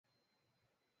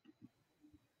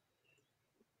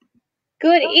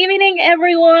Good evening,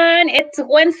 everyone. It's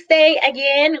Wednesday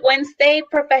again, Wednesday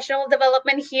professional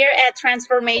development here at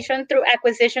Transformation Through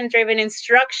Acquisition Driven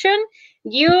Instruction,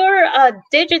 your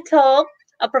digital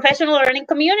professional learning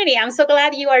community. I'm so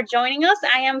glad you are joining us.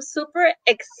 I am super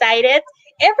excited.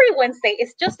 Every Wednesday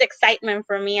is just excitement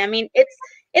for me. I mean,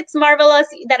 it's marvelous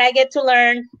that I get to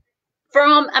learn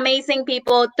from amazing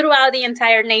people throughout the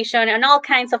entire nation on all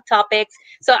kinds of topics.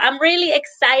 So I'm really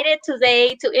excited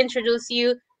today to introduce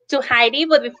you to Heidi.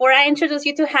 But before I introduce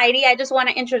you to Heidi, I just want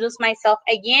to introduce myself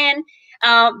again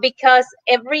because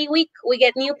every week we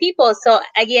get new people. So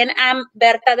again, I'm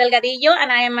Berta Delgadillo,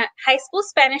 and I am a high school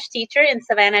Spanish teacher in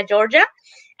Savannah, Georgia.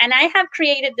 And I have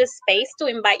created this space to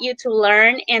invite you to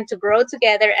learn and to grow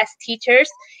together as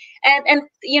teachers and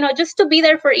just to be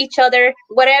there for each other.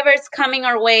 Whatever is coming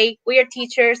our way, we are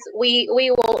teachers. We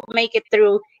will make it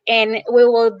through, and we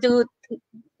will do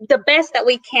the best that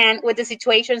we can with the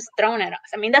situations thrown at us.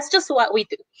 I mean, that's just what we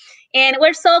do, and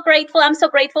we're so grateful. I'm so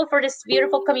grateful for this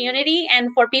beautiful community and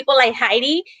for people like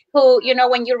Heidi, who,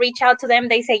 when you reach out to them,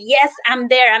 they say, yes, I'm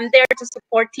there to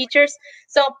support teachers.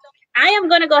 So I am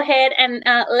going to go ahead and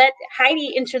let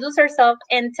Heidi introduce herself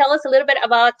and tell us a little bit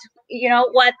about,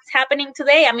 what's happening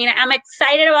today. I mean, I'm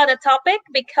excited about the topic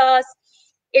because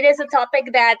it is a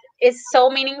topic that is so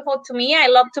meaningful to me. I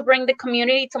love to bring the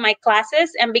community to my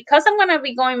classes. And because I'm going to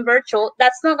be going virtual,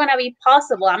 that's not going to be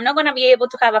possible. I'm not going to be able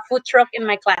to have a food truck in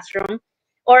my classroom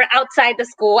or outside the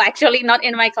school, actually not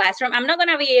in my classroom. I'm not going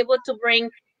to be able to bring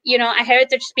a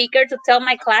heritage speaker to tell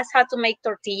my class how to make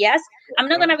tortillas. I'm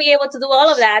not going to be able to do all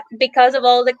of that because of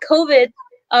all the COVID,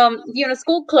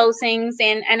 school closings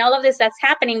and all of this that's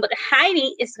happening. But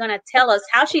Heidi is going to tell us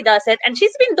how she does it. And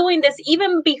she's been doing this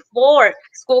even before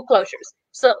school closures.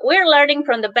 So we're learning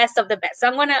from the best of the best. So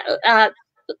I'm going to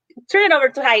turn it over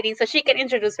to Heidi so she can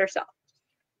introduce herself.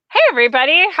 Hey,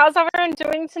 everybody. How's everyone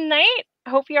doing tonight?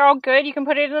 I hope you're all good. You can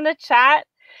put it in the chat.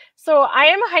 So I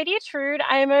am Heidi Trude.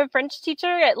 I am a French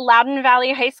teacher at Loudoun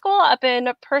Valley High School up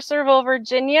in Purcellville,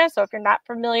 Virginia. So if you're not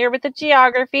familiar with the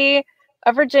geography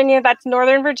of Virginia, that's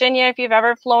Northern Virginia. If you've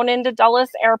ever flown into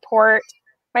Dulles Airport,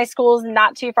 my school is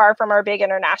not too far from our big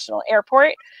international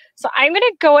airport. So I'm going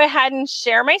to go ahead and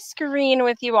share my screen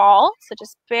with you all. So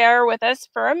just bear with us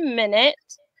for a minute.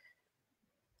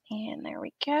 And there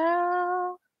we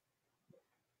go.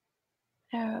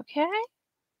 Okay.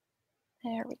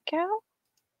 There we go.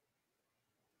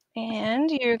 And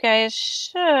you guys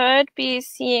should be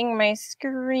seeing my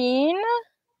screen.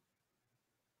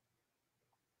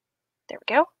 There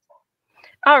we go.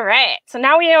 All right, so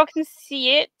now we all can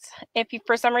see it. If you,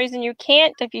 for some reason you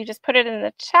can't, if you just put it in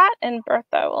the chat and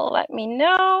Bertha will let me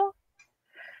know.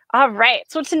 All right,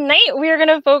 so tonight we are going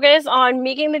to focus on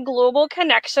making the global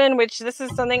connection, which this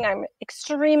is something I'm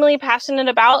extremely passionate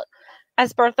about.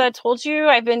 As Bertha told you,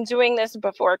 I've been doing this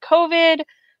before COVID.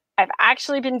 I've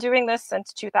actually been doing this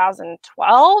since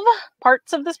 2012,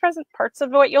 parts of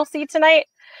what you'll see tonight,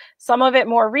 some of it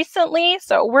more recently.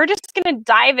 So we're just going to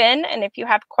dive in. And if you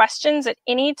have questions at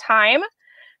any time,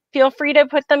 feel free to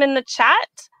put them in the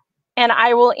chat and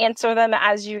I will answer them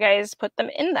as you guys put them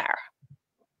in there.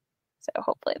 So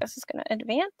hopefully this is going to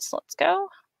advance. Let's go.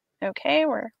 Okay,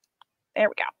 there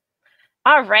we go.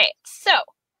 All right, so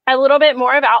a little bit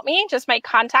more about me, just my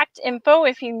contact info.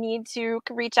 If you need to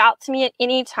reach out to me at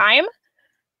any time,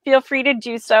 feel free to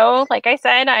do so. Like I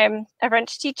said, I'm a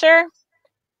French teacher.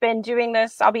 Been doing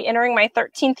this, I'll be entering my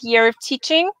 13th year of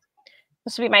teaching.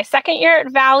 This will be my second year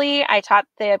at Valley. I taught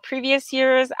the previous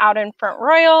years out in Front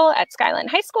Royal at Skyline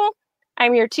High School.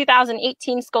 I'm your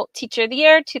 2018 School Teacher of the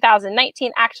Year,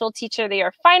 2019 Actual Teacher of the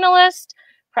Year finalist,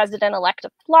 President-elect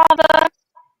of Flava.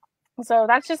 So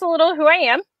that's just a little who I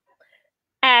am.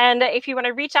 And if you want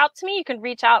to reach out to me, you can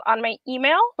reach out on my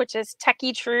email, which is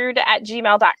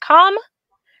techietrude@gmail.com.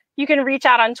 You can reach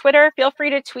out on Twitter. Feel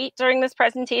free to tweet during this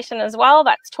presentation as well.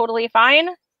 That's totally fine.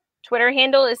 Twitter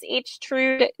handle is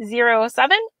htrude07.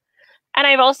 And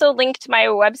I've also linked my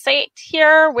website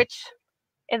here, which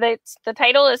the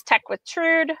title is Tech with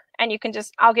Trude. And you can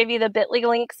I'll give you the bit.ly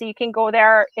link so you can go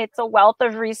there. It's a wealth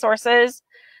of resources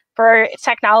for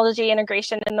technology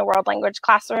integration in the world language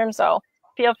classroom. So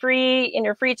feel free in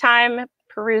your free time,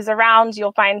 peruse around.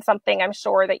 You'll find something, I'm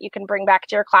sure, that you can bring back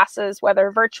to your classes,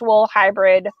 whether virtual,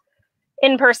 hybrid,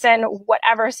 in person,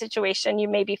 whatever situation you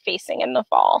may be facing in the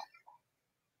fall.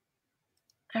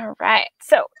 All right,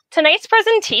 so tonight's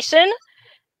presentation,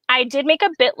 I did make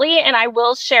a bit.ly and I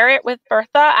will share it with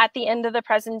Bertha at the end of the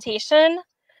presentation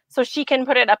so she can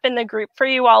put it up in the group for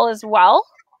you all as well.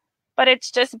 But it's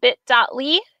just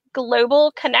bit.ly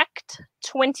Global Connect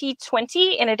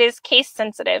 2020, and it is case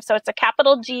sensitive. So it's a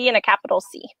capital G and a capital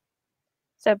C.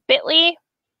 So bit.ly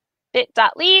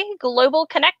bit.ly/Global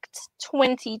Connect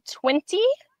 2020,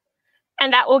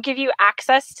 and that will give you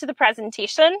access to the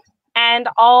presentation and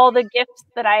all the gifts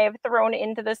that I have thrown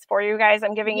into this for you guys.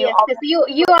 I'm giving you all. Because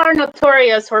you are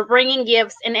notorious for bringing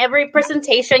gifts in every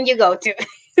presentation you go to.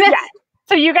 Yeah.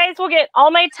 So you guys will get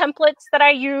all my templates that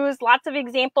I use, lots of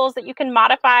examples that you can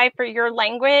modify for your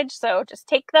language. So just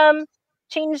take them,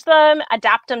 change them,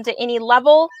 adapt them to any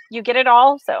level. You get it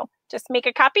all. So just make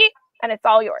a copy and it's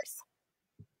all yours.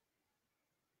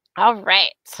 All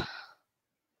right.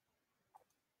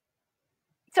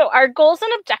 So our goals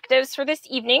and objectives for this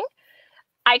evening: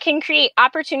 I can create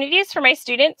opportunities for my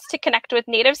students to connect with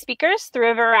native speakers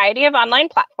through a variety of online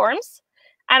platforms.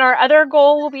 And our other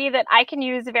goal will be that I can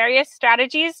use various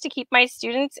strategies to keep my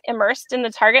students immersed in the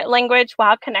target language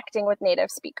while connecting with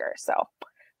native speakers. So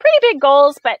pretty big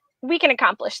goals, but we can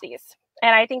accomplish these.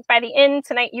 And I think by the end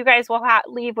tonight, you guys will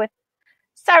leave with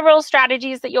several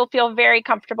strategies that you'll feel very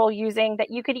comfortable using that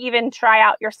you could even try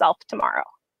out yourself tomorrow.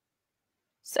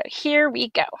 So here we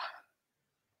go.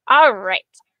 All right.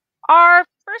 Our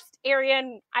first area,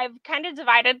 and I've kind of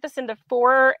divided this into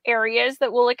 4 areas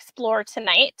that we'll explore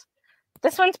tonight.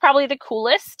 This one's probably the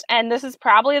coolest, and this is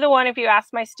probably the one, if you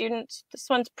ask my students, this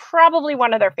one's probably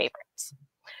one of their favorites.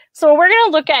 So we're going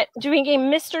to look at doing a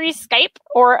mystery Skype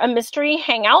or a mystery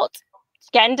Hangout.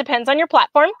 Again, depends on your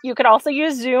platform. You could also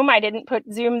use Zoom. I didn't put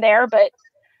Zoom there, but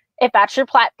if that's your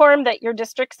platform that your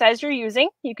district says you're using,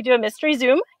 you could do a mystery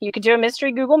Zoom. You could do a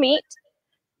mystery Google Meet.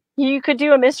 You could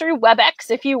do a mystery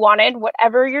WebEx if you wanted.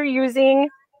 Whatever you're using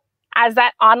as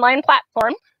that online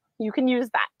platform, you can use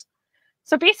that.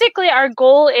 So basically, our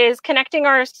goal is connecting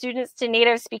our students to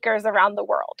native speakers around the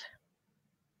world.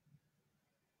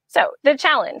 So the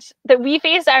challenge that we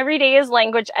face every day as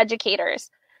language educators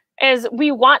is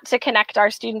we want to connect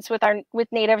our students with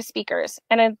native speakers.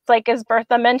 And it's like, as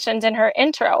Bertha mentioned in her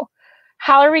intro,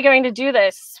 how are we going to do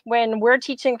this when we're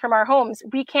teaching from our homes?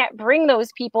 We can't bring those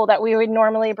people that we would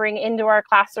normally bring into our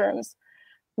classrooms.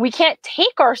 We can't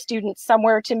take our students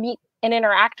somewhere to meet and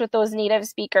interact with those native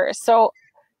speakers. So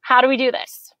how do we do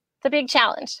this? It's a big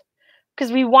challenge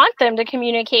because we want them to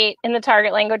communicate in the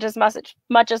target language as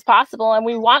much as possible, and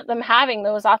we want them having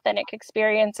those authentic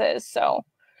experiences. So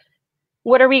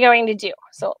what are we going to do?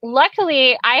 So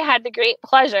luckily, I had the great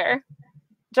pleasure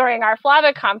during our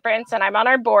FLAVA conference, and I'm on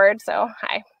our board, so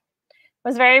I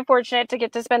was very fortunate to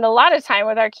get to spend a lot of time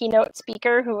with our keynote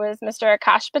speaker, who was Mr.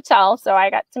 Akash Patel. So I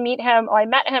got to meet him. I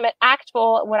met him at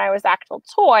Actful when I was Actful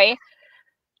Toy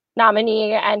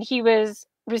nominee, and he was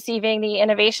receiving the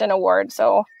Innovation Award.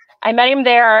 So I met him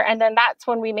there, and then that's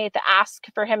when we made the ask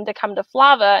for him to come to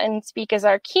FLAVA and speak as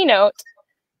our keynote.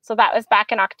 So that was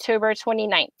back in October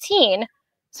 2019.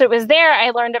 So it was there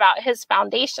I learned about his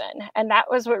foundation, and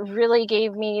that was what really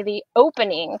gave me the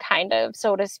opening, kind of,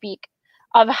 so to speak,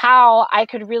 of how I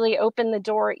could really open the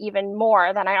door even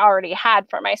more than I already had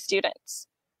for my students.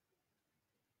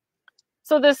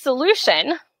 So the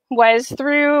solution was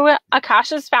through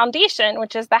Akash's foundation,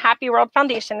 which is the Happy World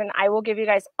Foundation, and I will give you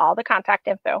guys all the contact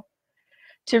info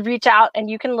to reach out, and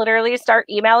you can literally start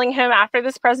emailing him after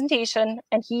this presentation,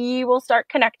 and he will start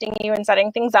connecting you and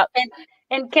setting things up.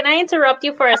 And can I interrupt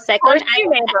you for a second?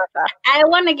 I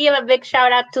want to give a big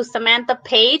shout out to Samantha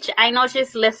Page. I know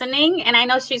she's listening, and I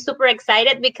know she's super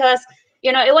excited because,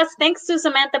 you know, it was thanks to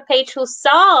Samantha Page who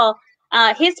saw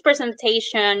his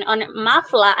presentation on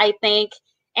MAFLA, I think.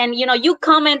 And, you know, you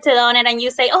commented on it and you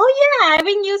say, oh, yeah, I've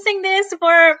been using this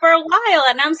for a while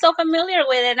and I'm so familiar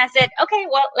with it. And I said, okay,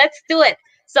 well, let's do it.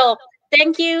 So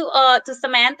thank you to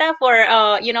Samantha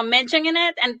for, you know, mentioning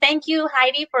it. And thank you,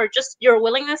 Heidi, for just your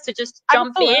willingness to just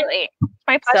jump in.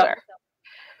 My pleasure.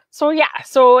 So yeah,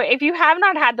 so if you have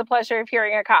not had the pleasure of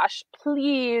hearing Akash,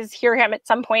 please hear him at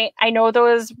some point. I know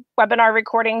those webinar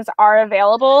recordings are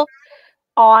available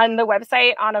on the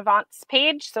website on Avant's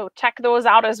page, so check those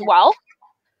out as well.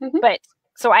 Mm-hmm. But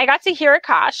so I got to hear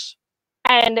Akash,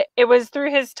 and it was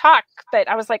through his talk that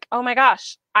I was like, oh my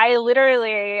gosh,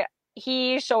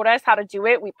 he showed us how to do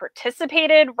it. We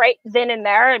participated right then and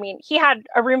there. I mean, he had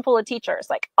a room full of teachers,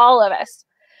 like all of us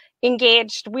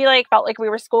engaged. We felt like we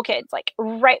were school kids, like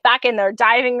right back in there,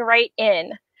 diving right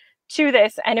in to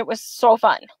this. And it was so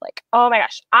fun. Like, oh my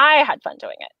gosh, I had fun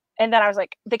doing it. And then I was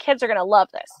like, the kids are going to love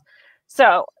this.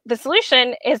 So the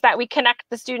solution is that we connect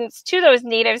the students to those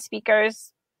native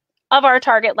speakers of our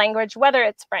target language, whether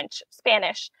it's French,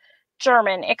 Spanish,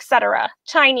 German, etc.,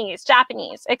 Chinese,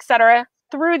 Japanese, etc.,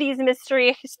 through these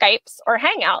mystery Skypes or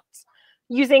Hangouts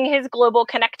using his Global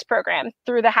Connect program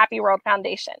through the Happy World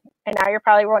Foundation. And now you're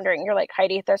probably wondering, you're like,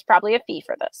 Heidi, there's probably a fee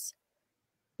for this.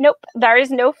 Nope, there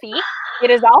is no fee. It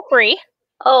is all free.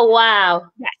 Oh, wow.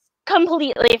 Yes,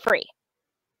 completely free.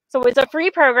 So it's a free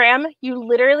program. You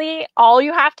literally, all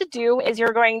you have to do is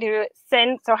you're going to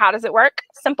send, so how does it work?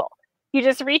 Simple. You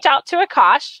just reach out to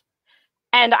Akash,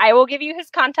 and I will give you his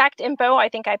contact info. I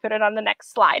think I put it on the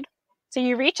next slide. So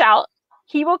you reach out,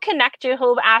 he will connect you.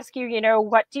 He'll ask you,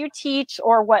 what do you teach,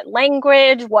 or what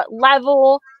language, what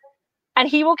level, and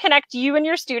he will connect you and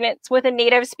your students with a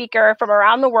native speaker from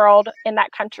around the world in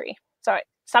that country. So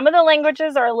some of the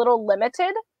languages are a little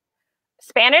limited.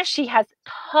 Spanish, he has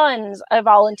tons of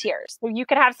volunteers. So you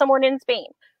could have someone in Spain.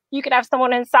 You could have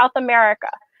someone in South America.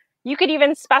 You could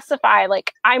even specify,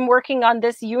 like, I'm working on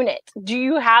this unit. Do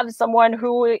you have someone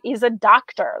who is a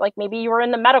doctor? Like maybe you were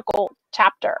in the medical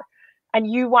chapter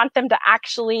and you want them to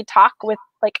actually talk with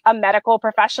like a medical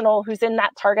professional who's in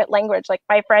that target language. Like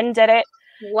my friend did it.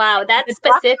 Wow, that's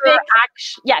specific.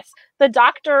 Yes, the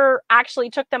doctor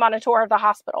actually took them on a tour of the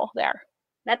hospital there.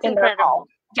 That's incredible.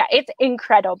 Yeah, it's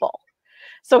incredible.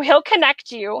 So he'll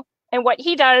connect you, and what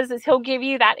he does is he'll give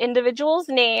you that individual's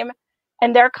name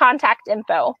and their contact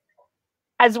info,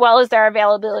 as well as their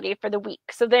availability for the week.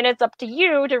 So then it's up to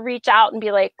you to reach out and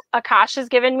be like, Akash has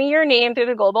given me your name through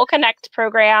the Global Connect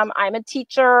program. I'm a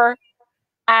teacher,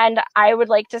 and I would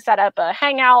like to set up a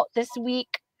hangout this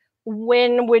week.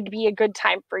 When would be a good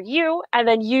time for you? And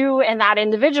then you and that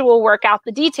individual work out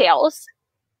the details,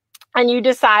 and you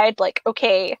decide like,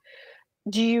 okay,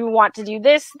 do you want to do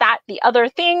this, that, the other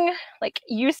thing? Like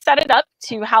you set it up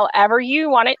to however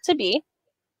you want it to be.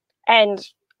 And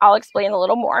I'll explain a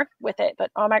little more with it,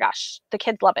 but oh my gosh, the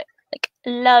kids love it. Like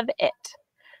love it.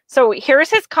 So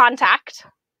here's his contact.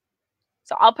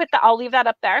 So I'll leave that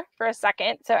up there for a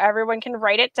second so everyone can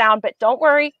write it down, but don't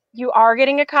worry, you are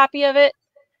getting a copy of it.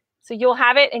 So you'll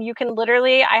have it, and you can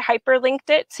literally, I hyperlinked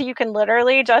it, so you can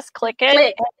literally just click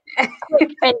it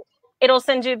and it'll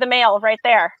send you the mail right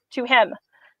there to him.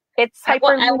 It's I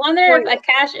wonder if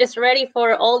Akash is ready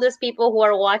for all these people who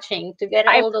are watching to get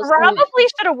all those. I probably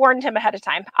should have warned him ahead of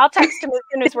time. I'll text him as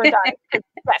soon as we're done.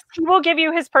 Yes, he will give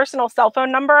you his personal cell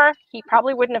phone number. He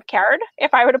probably wouldn't have cared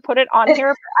if I would have put it on here.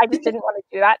 But I just didn't want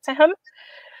to do that to him.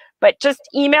 But just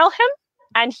email him,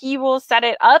 and he will set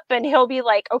it up, and he'll be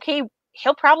like, okay,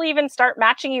 he'll probably even start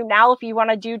matching you now if you want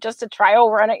to do just a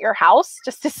trial run at your house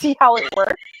just to see how it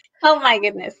works. Oh my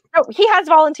goodness. Oh, he has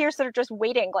volunteers that are just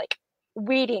waiting.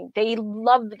 They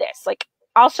love this. Like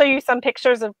I'll show you some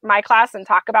pictures of my class and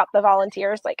talk about the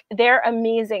volunteers. Like they're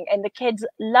amazing, and the kids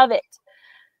love it.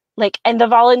 Like, and the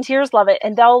volunteers love it,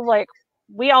 and they'll like,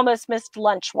 we almost missed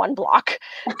lunch one block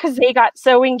because they got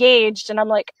so engaged, and I'm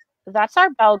like, that's our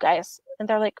bell, guys. And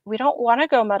they're like, we don't want to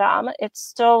go, madame. It's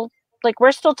still like,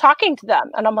 we're still talking to them.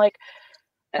 And I'm like,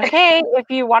 okay, if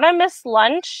you want to miss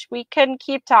lunch, we can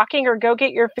keep talking or go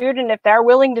get your food. And if they're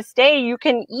willing to stay, you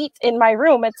can eat in my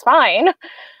room. It's fine.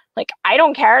 Like, I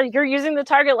don't care. You're using the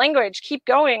target language. Keep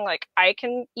going. Like, I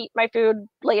can eat my food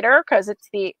later because it's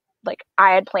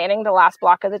I had planning the last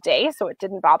block of the day, so it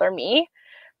didn't bother me.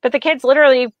 But the kids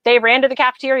literally, they ran to the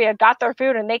cafeteria, got their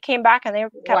food, and they came back and they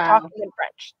kept talking in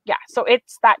French. Yeah, so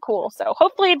it's that cool. So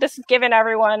hopefully this has given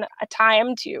everyone a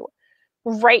time to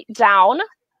write down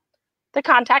the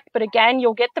contact. But again,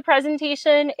 you'll get the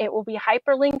presentation. It will be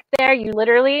hyperlinked there. You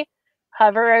literally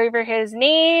hover over his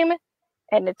name,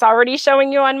 and it's already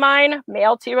showing you on mine,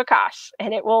 mail to Akash.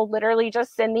 And it will literally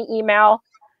just send the email.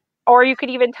 Or you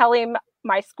could even tell him,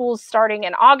 my school's starting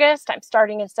in August. I'm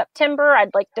starting in September.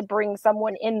 I'd like to bring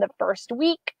someone in the first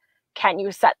week. Can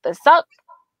you set this up?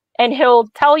 And he'll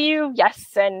tell you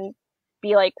yes, and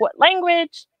be like, what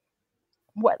language,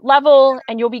 what level,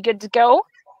 and you'll be good to go.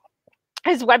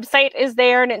 His website is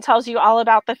there, and it tells you all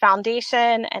about the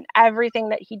foundation and everything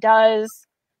that he does.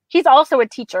 He's also a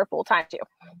teacher full-time too.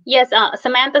 Yes,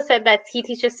 Samantha said that he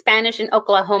teaches Spanish in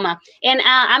Oklahoma. And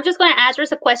I'm just going to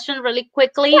address a question really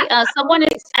quickly. Yeah. Someone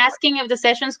is asking if the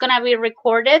session is going to be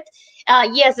recorded.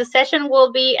 Yes, the session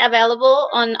will be available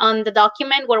on the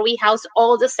document where we house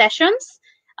all the sessions.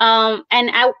 And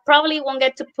I probably won't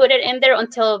get to put it in there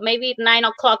until maybe 9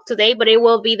 o'clock today, but it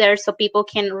will be there so people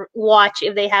can watch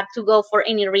if they have to go for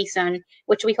any reason,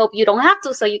 which we hope you don't have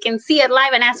to, so you can see it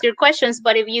live and ask your questions.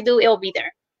 But if you do, it'll be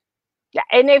there. Yeah,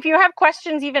 and if you have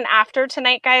questions even after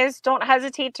tonight, guys, don't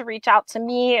hesitate to reach out to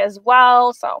me as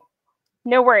well. So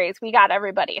no worries, we got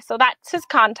everybody. So that's his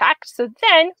contact. So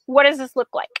then what does this look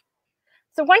like?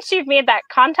 So once you've made that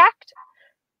contact,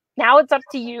 now it's up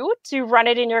to you to run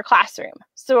it in your classroom.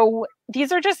 So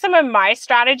these are just some of my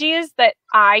strategies that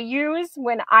I use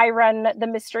when I run the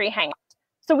mystery hangout.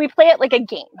 So we play it like a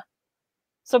game.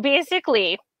 So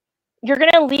basically, you're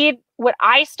going to lead, what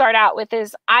I start out with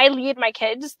is I lead my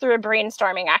kids through a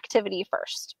brainstorming activity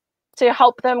first to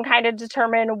help them kind of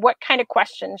determine what kind of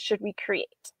questions should we create.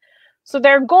 So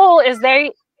their goal is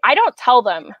I don't tell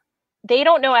them. They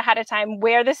don't know ahead of time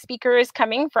where the speaker is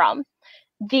coming from.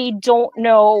 They don't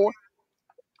know.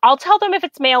 I'll tell them if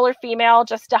it's male or female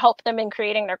just to help them in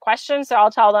creating their questions. So I'll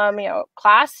tell them,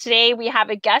 class, today we have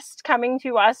a guest coming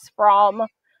to us from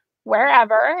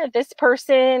wherever. This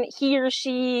person, he or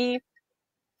she,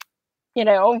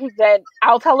 that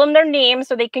I'll tell them their name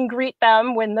so they can greet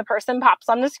them when the person pops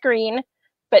on the screen,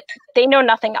 but they know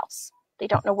nothing else. They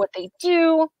don't know what they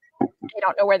do. They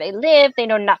don't know where they live. They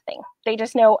know nothing. They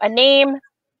just know a name,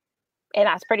 and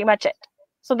that's pretty much it.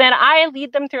 So then I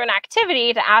lead them through an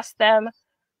activity to ask them,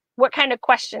 what kind of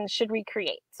questions should we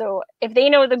create? So if they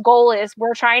know the goal is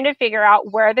we're trying to figure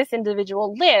out where this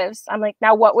individual lives, I'm like,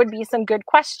 now what would be some good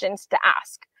questions to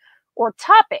ask or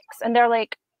topics? And they're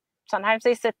like, sometimes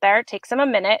they sit there, it takes them a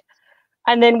minute,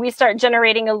 and then we start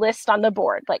generating a list on the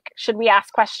board. Like, should we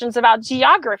ask questions about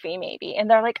geography maybe? And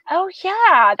they're like, oh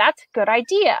yeah, that's a good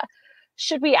idea.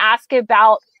 Should we ask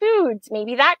about foods?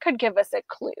 Maybe that could give us a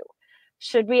clue.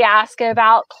 Should we ask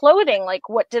about clothing? Like,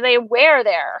 what do they wear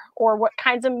there? Or what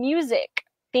kinds of music?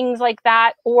 Things like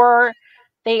that. Or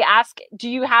they ask, do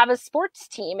you have a sports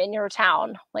team in your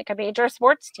town? Like a major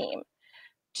sports team?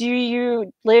 Do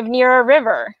you live near a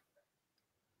river?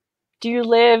 Do you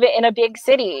live in a big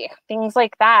city? Things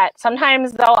like that.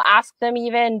 Sometimes they'll ask them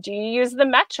even, do you use the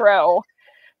metro?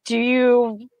 Do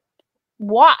you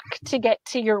walk to get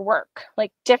to your work?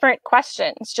 Like different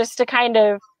questions just to kind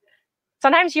of,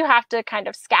 sometimes you have to kind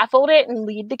of scaffold it and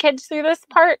lead the kids through this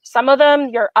part. Some of them,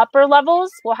 your upper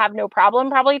levels, will have no problem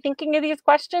probably thinking of these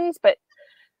questions, but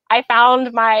I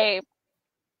found my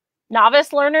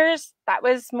novice learners, that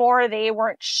was more, they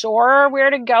weren't sure where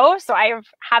to go. So I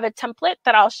have a template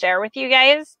that I'll share with you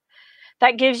guys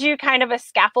that gives you kind of a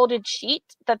scaffolded sheet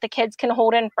that the kids can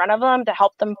hold in front of them to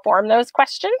help them form those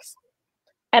questions.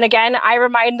 And again, I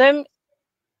remind them,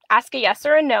 ask a yes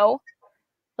or a no.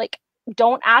 Like,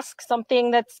 don't ask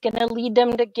something that's going to lead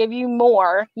them to give you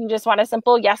more. You just want a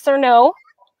simple yes or no.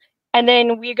 And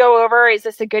then we go over, is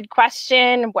this a good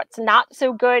question? What's not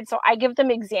so good? So I give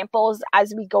them examples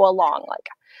as we go along,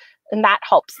 and that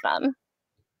helps them.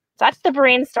 So that's the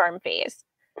brainstorm phase.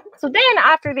 So then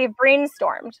after they've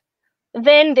brainstormed,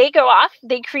 then they go off,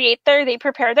 they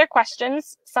prepare their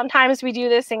questions. Sometimes we do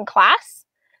this in class.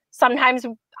 Sometimes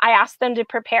I ask them to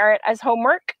prepare it as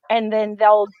homework, and then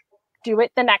they'll do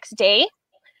it the next day.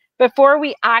 Before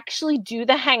we actually do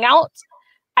the hangout,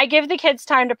 I give the kids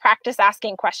time to practice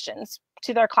asking questions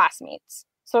to their classmates.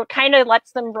 So it kind of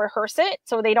lets them rehearse it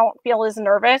so they don't feel as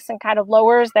nervous, and kind of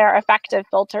lowers their affective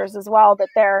filters as well, that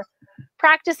they're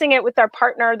practicing it with their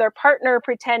partner. Their partner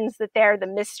pretends that they're the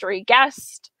mystery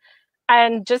guest.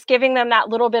 And just giving them that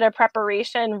little bit of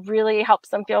preparation really helps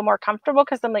them feel more comfortable,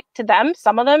 because I'm like, to them,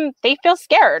 some of them, they feel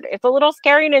scared. It's a little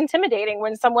scary and intimidating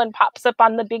when someone pops up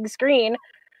on the big screen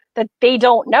that they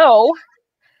don't know,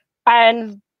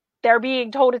 and they're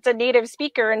being told it's a native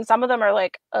speaker, and some of them are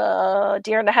like,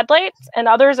 deer in the headlights, and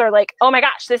others are like, oh my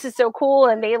gosh, this is so cool,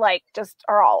 and they just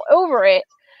are all over it.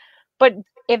 But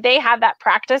if they have that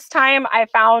practice time, I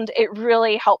found it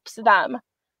really helps them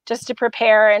just to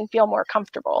prepare and feel more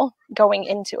comfortable going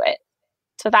into it.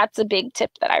 So that's a big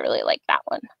tip that I really like, that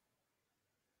one.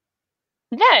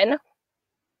 Then,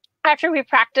 after we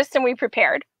practiced and we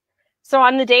prepared, so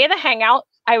on the day of the hangout,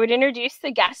 I would introduce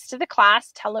the guest to the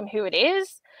class, tell them who it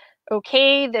is.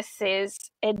 Okay, this is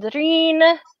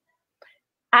Edrine.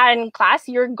 And class,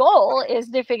 your goal is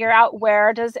to figure out,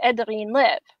 where does Edrine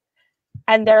live?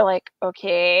 And they're like,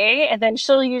 okay. And then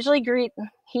she'll usually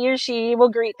he or she will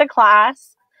greet the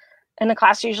class. And the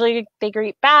class usually, they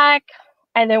greet back.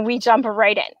 And then we jump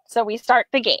right in. So we start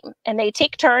the game. And they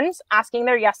take turns asking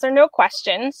their yes or no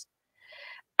questions.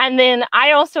 And then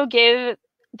I also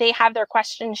they have their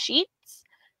question sheets.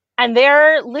 And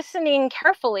they're listening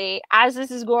carefully as this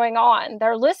is going on.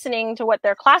 They're listening to what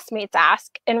their classmates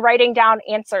ask and writing down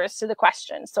answers to the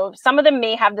questions. So some of them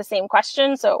may have the same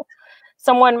question. So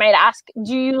someone might ask,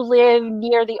 do you live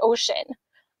near the ocean?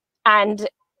 And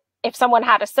if someone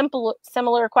had a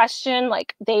similar question,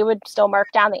 like, they would still mark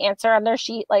down the answer on their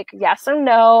sheet, like yes or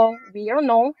no, oui or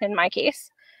no in my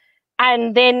case.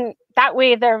 And then that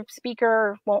way their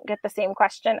speaker won't get the same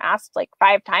question asked like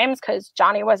 5 times, because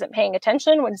Johnny wasn't paying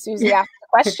attention when Susie asked the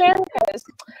question. Because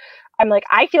I'm like,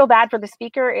 I feel bad for the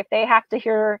speaker if they have to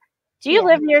hear, do you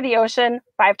live near the ocean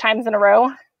 5 times in a row?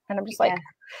 And I'm just like,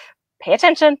 pay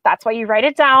attention. That's why you write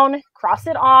it down, cross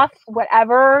it off,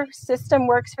 whatever system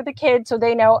works for the kid, so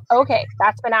they know, okay,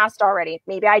 that's been asked already.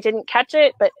 Maybe I didn't catch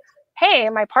it, but hey,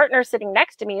 my partner sitting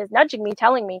next to me is nudging me,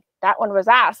 telling me that one was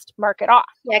asked, mark it off.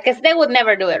 Yeah, because they would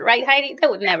never do it, right, Heidi? They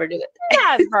would never do it.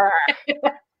 Never.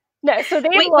 No, so they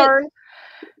learn.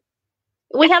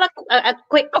 We have a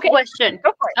quick question.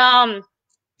 Go for it.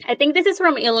 I think this is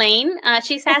from Elaine.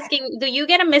 She's asking, do you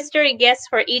get a mystery guest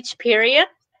for each period?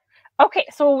 Okay,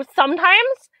 so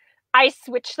sometimes I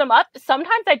switch them up.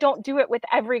 Sometimes I don't do it with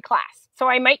every class. So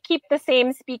I might keep the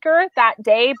same speaker that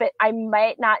day, but I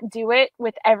might not do it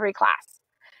with every class.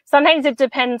 Sometimes it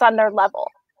depends on their level.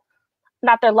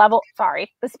 Not their level,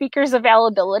 sorry, the speaker's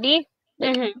availability.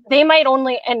 Like, they might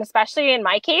only, and especially in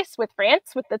my case with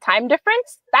France, with the time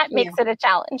difference, that makes it a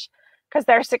challenge because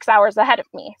they're 6 hours ahead of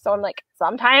me. So I'm like,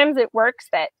 sometimes it works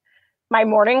that my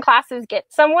morning classes get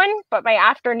someone, but my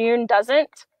afternoon doesn't.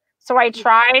 So I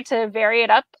try to vary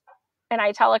it up and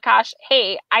I tell Akash,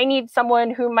 hey, I need someone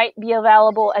who might be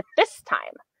available at this time.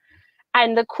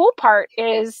 And the cool part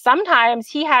is sometimes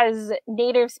he has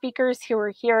native speakers who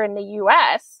are here in the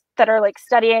US that are like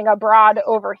studying abroad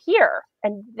over here.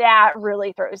 And that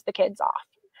really throws the kids off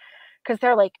because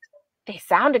they're like, they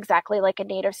sound exactly like a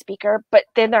native speaker, but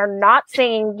then they're not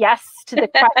saying yes to the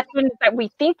questions that we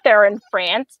think they're in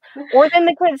France. Or then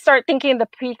the kids start thinking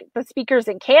the speaker's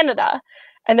in Canada.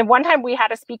 And then one time we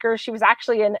had a speaker, she was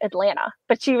actually in Atlanta,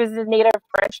 but she was a native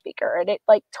French speaker. And it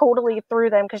like totally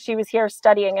threw them because she was here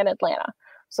studying in Atlanta.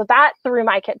 So that threw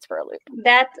my kids for a loop.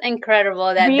 That's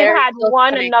incredible. That we had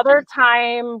one another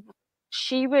time.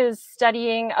 She was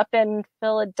studying up in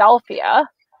Philadelphia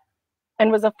and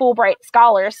was a Fulbright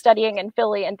scholar studying in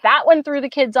Philly. And that one threw the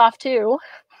kids off too.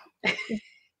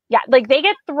 Yeah, like they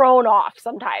get thrown off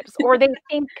sometimes, or they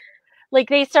think, like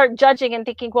they start judging and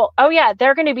thinking, well, oh yeah,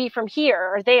 they're going to be from here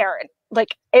or there.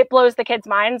 Like it blows the kids'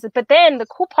 minds. But then the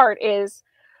cool part is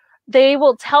they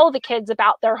will tell the kids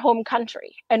about their home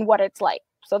country and what it's like.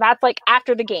 So that's like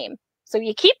after the game. So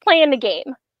you keep playing the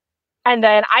game. And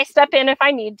then I step in if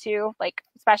I need to, like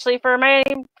especially for my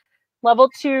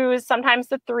level 2s, sometimes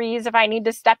the 3s. If I need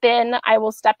to step in, I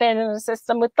will step in and assist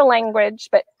them with the language.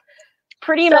 But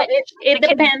pretty much it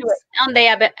depends on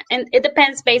it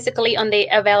depends basically on the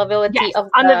availability of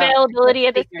the availability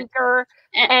of the speaker.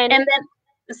 And then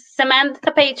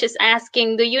Samantha Page is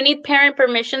asking, do you need parent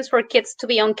permissions for kids to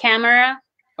be on camera?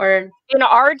 Or in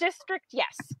our district,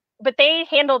 yes. But they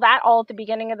handle that all at the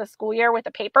beginning of the school year with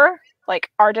a paper. Like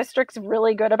our district's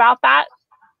really good about that.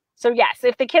 So yes,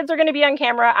 if the kids are going to be on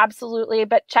camera, absolutely.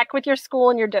 But check with your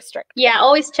school and your district. Yeah,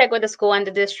 always check with the school and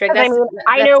the district. I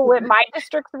know what my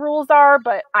district's rules are,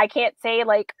 but I can't say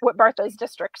like what Bertha's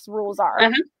district's rules are.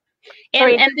 And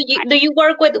do you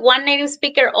work with one native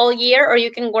speaker all year, or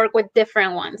you can work with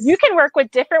different ones? You can work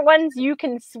with different ones. You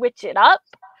can switch it up.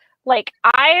 Like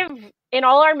in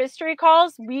all our mystery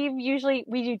calls, we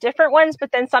do different ones,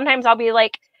 but then sometimes I'll be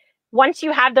like, once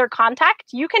you have their contact,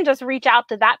 you can just reach out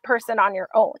to that person on your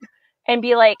own and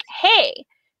be like, hey,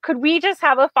 could we just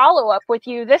have a follow-up with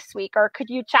you this week? Or could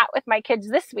you chat with my kids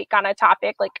this week on a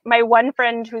topic? Like my one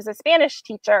friend who's a Spanish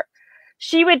teacher,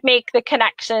 she would make the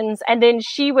connections and then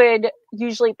she would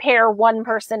usually pair one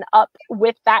person up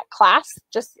with that class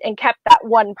and kept that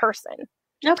one person.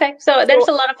 Okay, so there's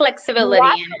a lot of flexibility.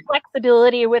 Lots of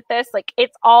flexibility with this. Like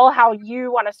it's all how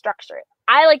you want to structure it.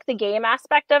 I like the game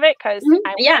aspect of it because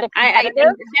I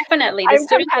definitely. I'm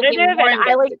competitive and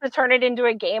I like to turn it into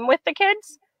a game with the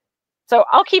kids. So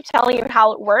I'll keep telling you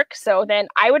how it works. So then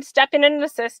I would step in and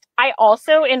assist. I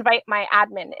also invite my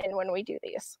admin in when we do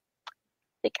these.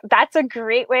 Like that's a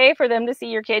great way for them to see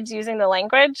your kids using the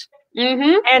language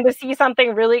and to see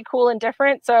something really cool and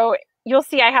different. So you'll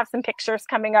see I have some pictures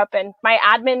coming up and my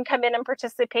admin come in and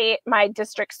participate. My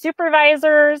district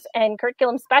supervisors and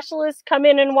curriculum specialists come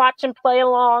in and watch and play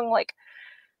along. Like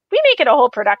we make it a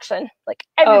whole production. Like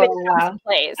everybody comes and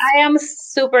plays. I am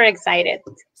super excited.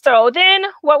 So then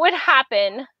what would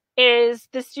happen is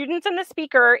the students and the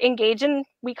speaker engage in,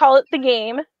 we call it the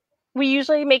game. We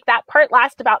usually make that part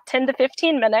last about 10 to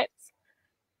 15 minutes.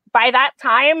 By that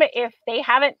time, if they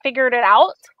haven't figured it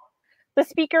out, the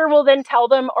speaker will then tell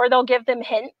them or they'll give them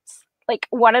hints. Like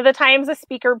one of the times the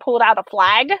speaker pulled out a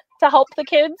flag to help the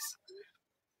kids.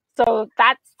 So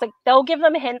that's like, they'll give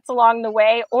them hints along the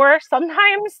way, or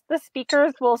sometimes the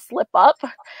speakers will slip up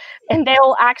and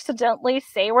they'll accidentally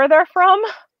say where they're from.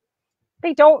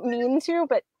 They don't mean to,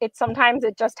 but sometimes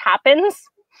it just happens.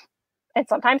 And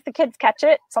sometimes the kids catch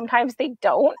it. Sometimes they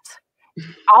don't.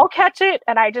 I'll catch it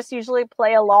and I just usually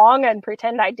play along and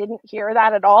pretend I didn't hear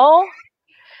that at all.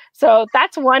 So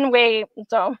that's one way.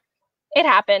 So it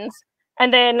happens.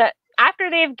 And then after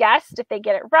they've guessed, if they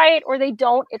get it right or they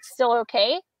don't, it's still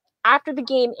okay. After the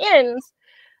game ends,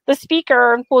 the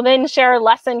speaker will then share a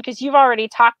lesson because you've already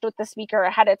talked with the speaker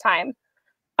ahead of time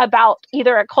about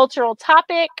either a cultural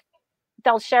topic.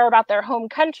 They'll share about their home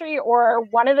country, or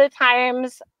one of the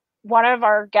times one of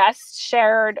our guests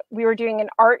shared, we were doing an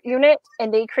art unit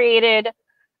and they created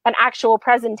an actual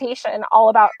presentation all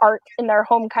about art in their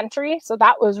home country. So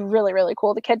that was really, really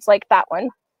cool. The kids liked that one.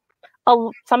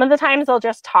 Some of the times they'll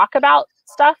just talk about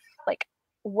stuff, like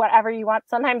whatever you want.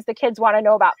 Sometimes the kids want to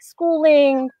know about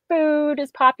schooling, food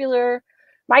is popular.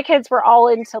 My kids were all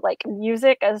into like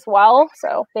music as well,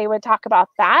 so they would talk about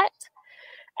that.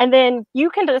 And then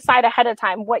you can decide ahead of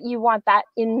time what you want that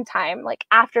in time, like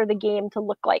after the game, to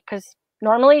look like, because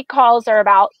normally calls are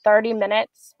about 30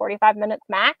 minutes, 45 minutes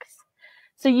max.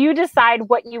 So you decide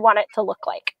what you want it to look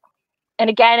like. And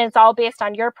again, it's all based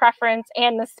on your preference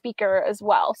and the speaker as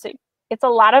well. So it's a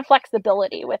lot of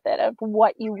flexibility with it of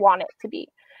what you want it to be.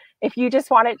 If you just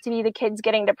want it to be the kids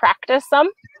getting to practice some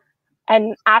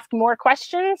and ask more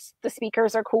questions, the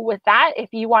speakers are cool with that.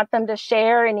 If you want them to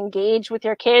share and engage with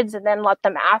your kids and then let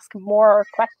them ask more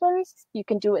questions, you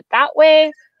can do it that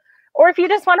way. Or if you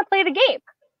just want to play the game,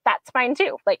 that's fine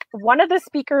too. Like one of the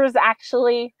speakers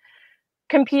actually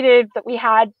competed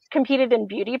in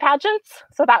beauty pageants.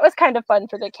 So that was kind of fun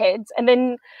for the kids. And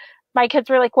then my kids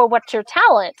were like, well, what's your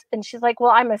talent? And she's like,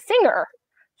 well, I'm a singer.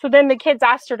 So then the kids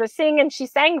asked her to sing and she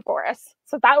sang for us.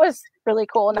 So that was really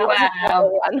cool. And that was another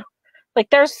one. Like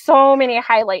there's so many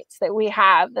highlights that we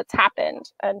have that's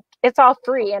happened, and it's all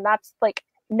free. And that's like,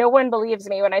 no one believes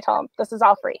me when I tell them this is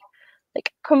all free,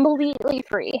 like completely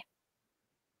free.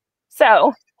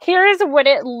 So here's what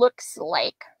it looks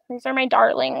like. These are my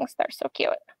darlings. They're so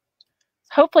cute.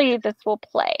 Hopefully this will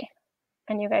play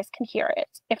and you guys can hear it.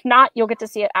 If not, you'll get to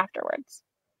see it afterwards.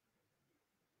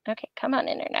 Okay, come on,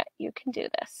 internet. You can do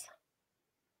this.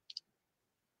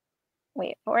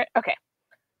 Wait for it. Okay.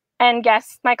 And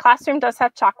guess, my classroom does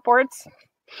have chalkboards.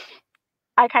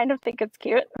 I kind of think it's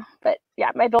cute, but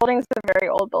yeah, my building's a very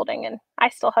old building and I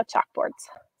still have chalkboards.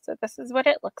 So this is what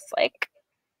it looks like.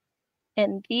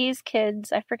 And these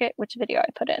kids, I forget which video I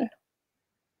put in.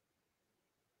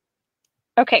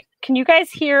 Okay, can you guys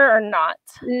hear or not?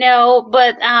 No,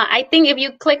 but I think if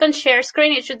you click on share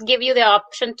screen, it should give you the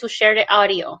option to share the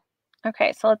audio.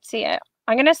 Okay, so let's see it.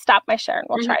 I'm gonna stop my share and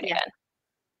we'll try it again.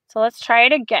 So let's try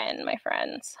it again, my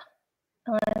friends.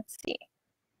 Let's see.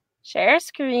 Share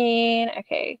screen.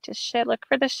 Okay, just look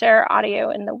for the share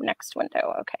audio in the next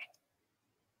window. Okay.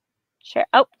 Share.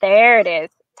 Oh, there it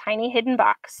is. Tiny hidden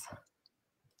box.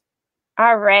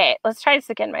 All right, let's try this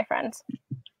again, my friends.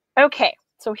 Okay,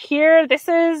 so here, this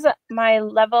is my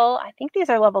level. I think these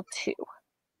are level 2.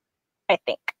 I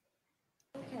think.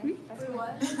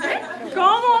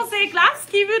 Comment classe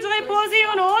qui voudrait poser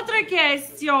une autre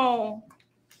question?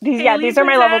 These are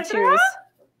my level 2s.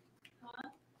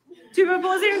 Tu veux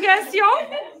poser une question?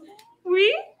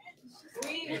 Oui?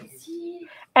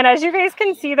 And as you guys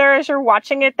can see there, as you're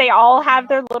watching it, they all have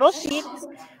their little sheets.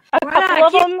 A couple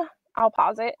of them, I'll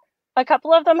pause it. A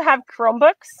couple of them have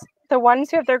Chromebooks. The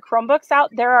ones who have their Chromebooks out,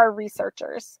 there are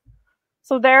researchers.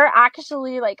 So they're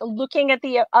actually like looking at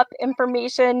the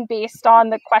information based on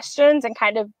the questions and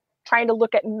kind of trying to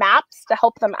look at maps to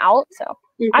help them out. So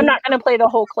I'm not going to play the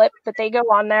whole clip, but they go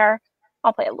on there.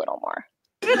 I'll play a little more.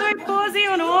 Je voudrais poser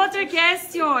une autre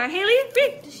question. Haley,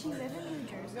 vite. Does she live in New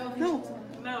Jersey?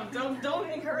 No, don't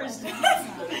encourage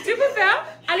that. Tu peux faire?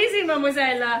 Allez-y,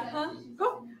 mademoiselle. Huh?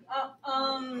 Go.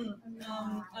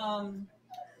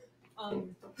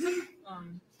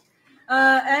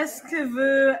 Est-ce que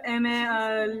vous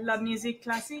aimez la musique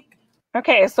classique?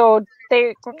 Okay, so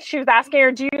she was asking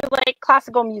her, do you like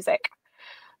classical music?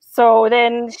 So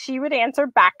then she would answer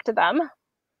back to them,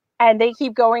 and they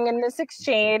keep going in this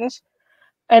exchange.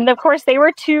 And of course, they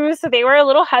were 2, so they were a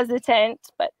little hesitant,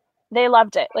 but they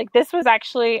loved it. Like this was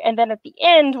actually, and then at the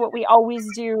end, what we always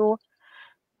do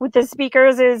with the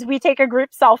speakers is we take a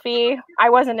group selfie. I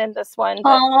wasn't in this one.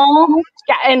 But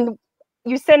yeah, and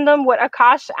you send them, what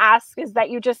Akash asks is that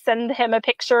you just send him a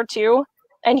picture too,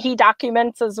 and he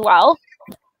documents as well.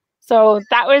 So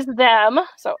that was them.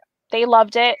 So they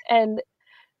loved it. And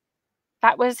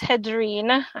that was Hedreen.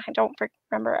 I don't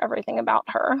remember everything about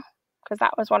her because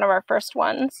that was one of our first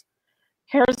ones.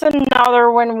 Here's another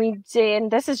one we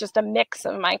did. This is just a mix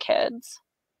of my kids.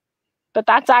 But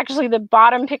that's actually the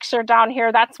bottom picture down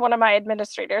here. That's one of my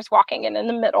administrators walking in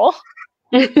the middle.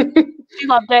 She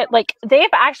loved it. Like they've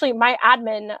actually, my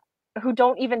admin who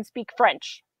don't even speak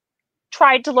French,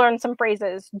 tried to learn some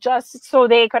phrases just so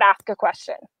they could ask a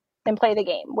question and play the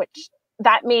game, which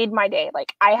that made my day.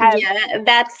 Like yeah,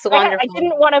 that's wonderful. I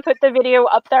didn't want to put the video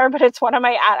up there, but it's one of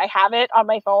my I have it on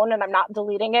my phone and I'm not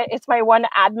deleting it. It's my one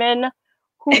admin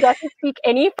who doesn't speak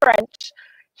any French.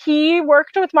 He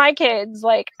worked with my kids.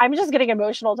 Like, I'm just getting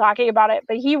emotional talking about it,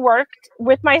 but he worked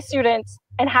with my students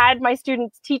and had my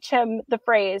students teach him the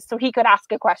phrase so he could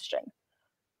ask a question.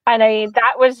 And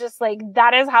that was just like,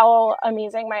 that is how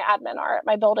amazing my admin are at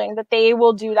my building, that they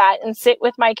will do that and sit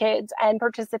with my kids and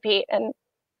participate. And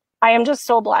I am just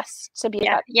so blessed to be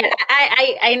at that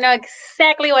school. I know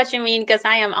exactly what you mean, because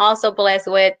I am also blessed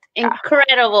with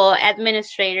incredible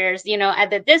administrators, you know, at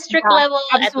the district level,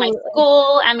 absolutely. At my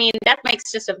school. I mean, that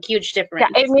makes just a huge difference.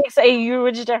 Yeah, it makes a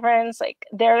huge difference. Like,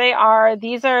 there they are.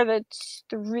 These are the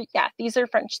three. Yeah, these are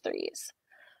French threes.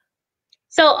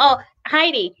 So,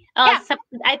 Heidi,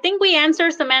 I think we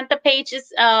answered Samantha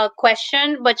Page's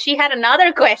question, but she had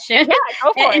another question. Yeah,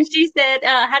 go for it. And she said,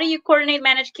 how do you coordinate,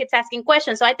 manage kids asking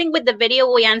questions? So I think with the video,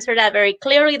 we answered that very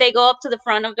clearly. They go up to the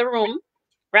front of the room,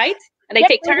 right? And they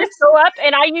take turns. They go up,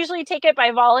 and I usually take it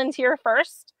by volunteer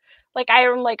first. Like,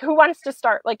 I'm like, who wants to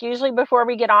start? Like, usually before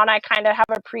we get on, I kind of have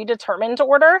a predetermined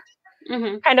order.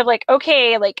 Mm-hmm. Kind of like,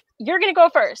 okay, like, you're going to go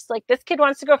first. Like, this kid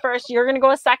wants to go first. You're going to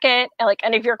go a second.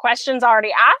 And if your question's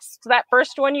already asked, that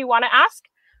first one you want to ask,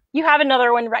 you have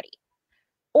another one ready.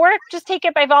 Or just take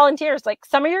it by volunteers. Like,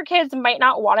 some of your kids might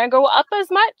not want to go up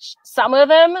as much. Some of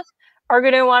them are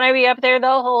going to want to be up there the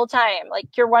whole time.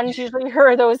 Like, your ones usually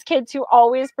are those kids who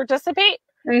always participate.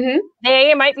 Mm-hmm.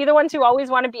 They might be the ones who always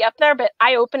want to be up there, but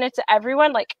I open it to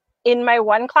everyone. Like, in my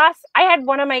one class, I had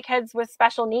one of my kids with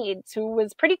special needs who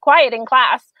was pretty quiet in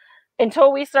class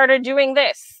until we started doing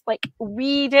this. Like,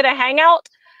 we did a hangout.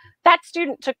 That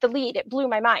student took the lead. It blew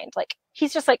my mind. Like,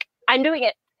 he's just like, I'm doing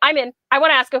it. I'm in. I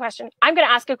want to ask a question. I'm going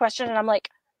to ask a question. And I'm like,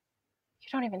 you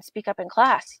don't even speak up in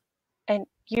class. And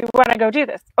you want to go do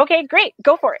this. Okay, great.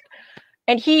 Go for it.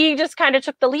 And he just kind of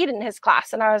took the lead in his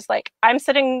class. And I was like, I'm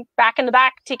sitting back in the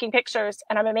back taking pictures,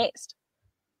 and I'm amazed.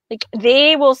 Like,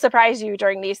 they will surprise you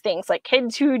during these things. Like,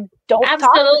 kids who don't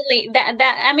absolutely talk.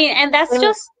 I mean, and that's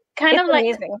just kind of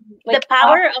like the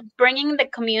power of bringing the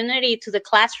community to the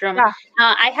classroom. Yeah.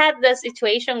 I had the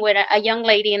situation with a young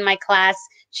lady in my class.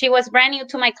 She was brand new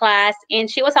to my class, and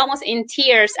she was almost in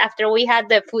tears after we had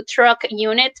the food truck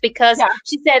unit, because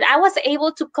she said, I was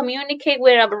able to communicate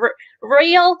with a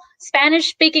real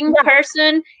Spanish-speaking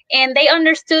person, and they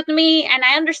understood me, and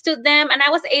I understood them, and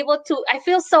I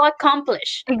feel so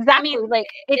accomplished. Exactly. I mean, like,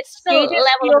 it's they just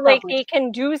feel like they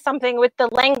can do something with the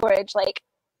language, like,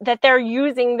 that they're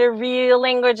using the real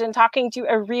language and talking to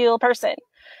a real person,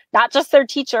 not just their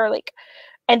teacher. Like,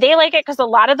 and they like it because a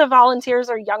lot of the volunteers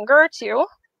are younger too.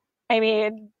 I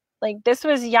mean, like, this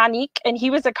was Yannick, and he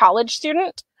was a college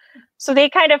student. So they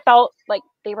kind of felt like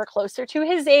they were closer to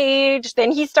his age.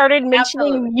 Then he started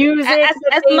mentioning music.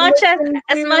 As much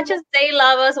as they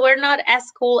love us, we're not as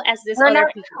cool as this other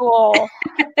people. Cool.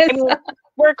 I mean,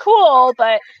 we're cool,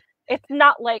 but it's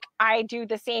not like I do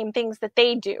the same things that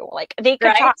they do. Like, they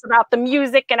could talk about the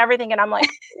music and everything, and I'm like,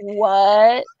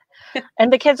 what?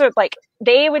 And the kids are like,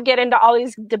 they would get into all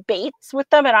these debates with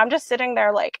them, and I'm just sitting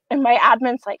there like, and my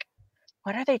admin's like,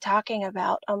 what are they talking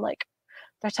about? I'm like,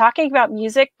 they're talking about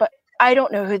music, but I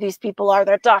don't know who these people are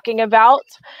they're talking about.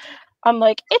 I'm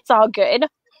like, it's all good.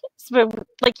 So,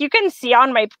 like, you can see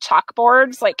on my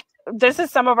chalkboards, like, this is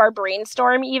some of our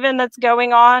brainstorm even that's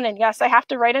going on. And yes, I have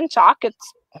to write in chalk.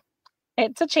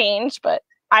 It's a change, but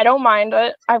I don't mind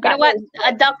it. I've got, you know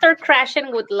what? Dr.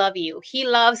 Crashen would love you. He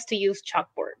loves to use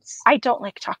chalkboards. I don't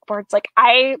like chalkboards.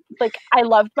 I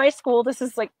loved my school. This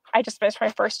is like, I just finished my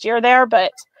first year there,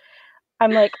 but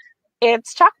I'm like,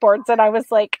 it's chalkboards. And I was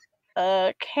like,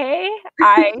 okay.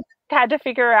 I had to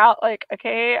figure out, like,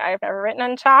 okay, I've never written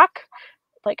in chalk.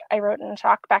 Like, I wrote in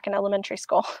chalk back in elementary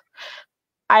school.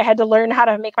 I had to learn how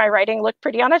to make my writing look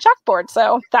pretty on a chalkboard.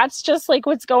 So that's just like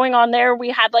what's going on there. We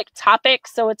had like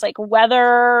topics. So it's like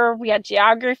weather, we had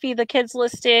geography, the kids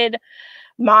listed,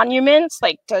 monuments.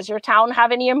 Like, does your town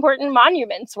have any important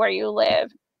monuments where you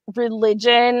live?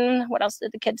 Religion. What else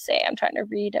did the kids say? I'm trying to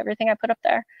read everything I put up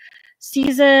there.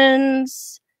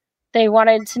 Seasons. They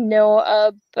wanted to know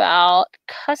about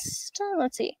custom.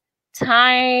 Let's see.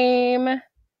 Time,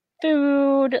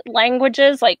 food,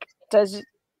 languages. Like, does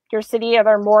your city, are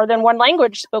there more than one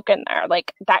language spoken there?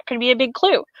 Like, that could be a big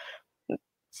clue.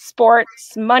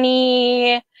 Sports,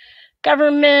 money,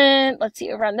 government. Let's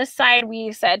see, over on this side,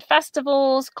 we said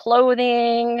festivals,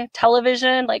 clothing,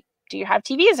 television. Like, do you have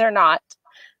TVs or not?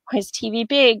 Is TV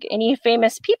big? Any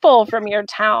famous people from your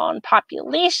town?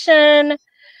 Population.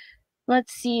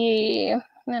 Let's see.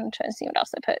 I'm trying to see what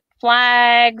else I put.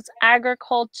 Flags,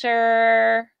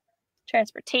 agriculture,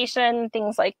 transportation,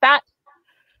 things like that.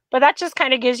 But that just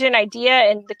kind of gives you an idea,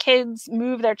 and the kids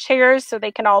move their chairs so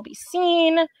they can all be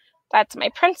seen. That's my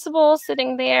principal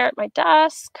sitting there at my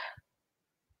desk.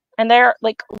 And they're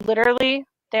like, literally,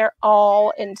 they're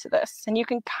all into this. And you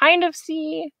can kind of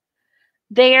see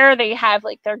there they have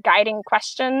like their guiding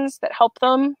questions that help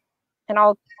them. And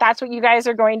that's what you guys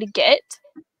are going to get.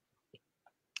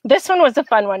 This one was a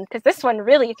fun one because this one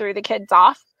really threw the kids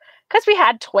off because we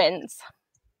had twins.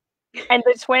 And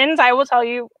the twins, I will tell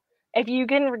you, if you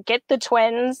can get the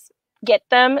twins, get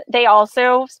them. They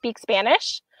also speak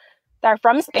Spanish. They're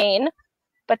from Spain,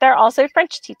 but they're also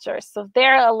French teachers. So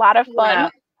they're a lot of fun.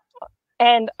 Wow.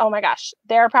 And oh my gosh,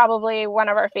 they're probably one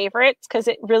of our favorites because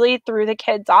it really threw the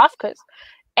kids off because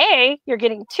A, you're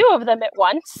getting two of them at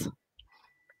once.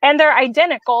 And they're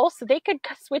identical, so they could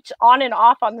switch on and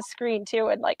off on the screen too.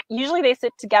 And like usually they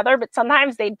sit together, but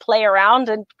sometimes they'd play around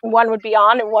and one would be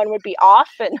on and one would be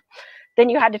off. And then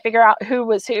you had to figure out who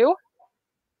was who.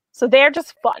 So they're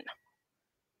just fun.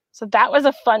 So that was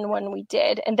a fun one we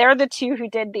did. And they're the two who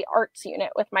did the arts unit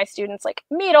with my students, like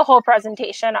made a whole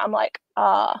presentation. I'm like,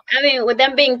 I mean, with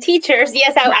them being teachers,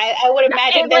 yes, I would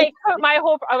imagine that. Like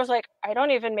I was like, I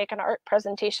don't even make an art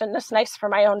presentation this nice for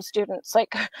my own students.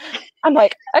 Like, I'm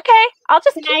like, okay, I'll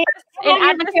just keep this and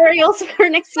add materials for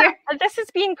next year. This is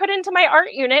being put into my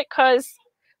art unit because,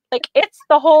 like, it's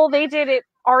the whole. They did it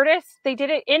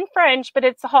in French, but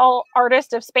it's the whole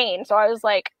artist of Spain. So I was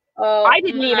like, I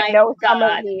didn't even know some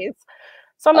of these.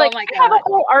 So I'm like, I have a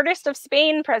whole artist of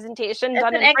Spain presentation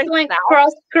done in French now. Excellent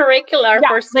cross-curricular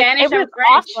for Spanish and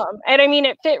French. Awesome. And I mean,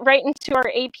 it fit right into our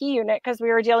AP unit because we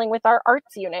were dealing with our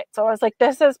arts unit. So I was like,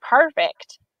 this is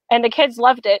perfect. And the kids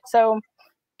loved it. So you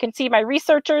can see my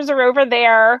researchers are over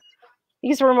there.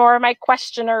 These were more of my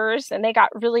questioners, and they got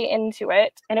really into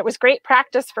it. And it was great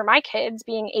practice for my kids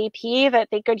being AP that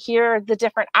they could hear the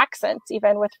different accents,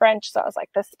 even with French. So I was like,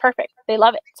 this is perfect. They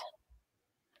love it.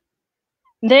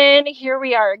 Then here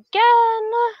we are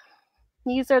again.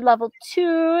 These are level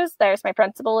 2s. There's my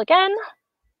principal again.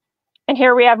 And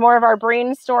here we have more of our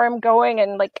brainstorm going.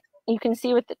 And like you can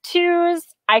see with the 2s,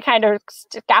 I kind of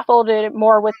scaffolded it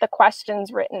more with the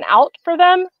questions written out for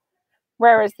them.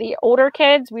 Whereas the older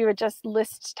kids, we would just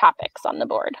list topics on the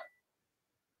board.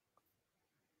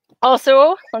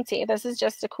 Also, let's see, this is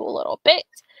just a cool little bit.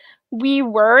 We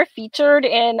were featured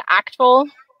in Actful,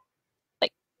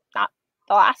 like not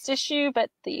the last issue, but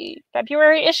the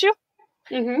February issue.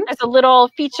 Mm-hmm. There's a little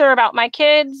feature about my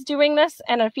kids doing this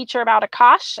and a feature about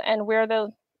Akash, and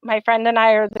my friend and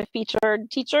I are the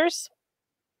featured teachers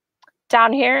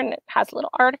down here, and it has a little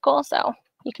article, so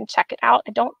you can check it out.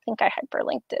 I don't think I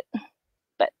hyperlinked it.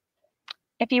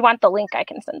 If you want the link, I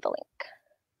can send the link.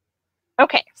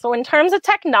 Okay, so in terms of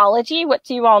technology, what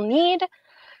do you all need?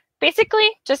 Basically,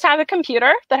 just have a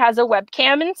computer that has a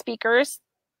webcam and speakers,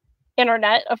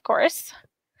 internet, of course.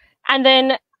 And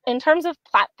then in terms of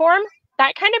platform,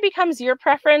 that kind of becomes your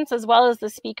preference as well as the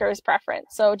speaker's preference.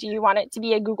 So do you want it to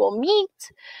be a Google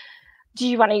Meet? Do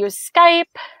you want to use Skype?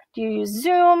 Do you use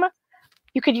Zoom?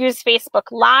 You could use Facebook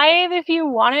Live if you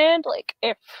wanted, like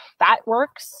if that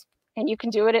works. And you can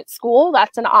do it at school,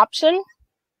 that's an option.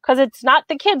 Because it's not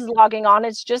the kids logging on,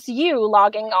 it's just you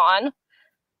logging on.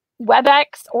 WebEx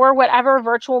or whatever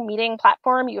virtual meeting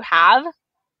platform you have.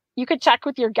 You could check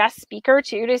with your guest speaker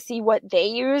too to see what they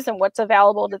use and what's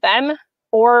available to them,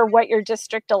 or what your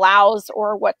district allows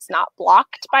or what's not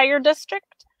blocked by your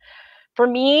district. For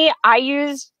me, I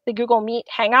used the Google Meet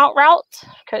Hangout route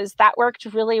because that worked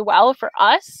really well for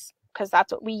us because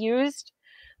that's what we used.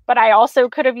 But I also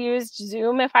could have used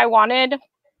Zoom if I wanted.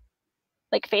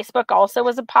 Like Facebook also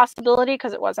was a possibility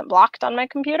because it wasn't blocked on my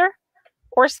computer,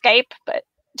 or Skype, but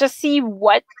just see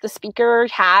what the speaker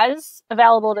has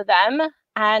available to them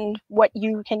and what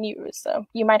you can use. So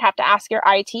you might have to ask your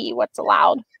IT what's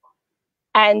allowed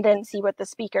and then see what the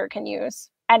speaker can use.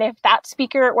 And if that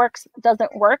speaker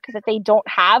doesn't work, that they don't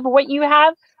have what you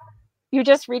have, you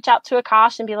just reach out to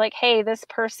Akash and be like, hey, this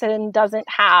person doesn't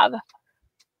have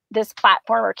this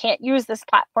platform or can't use this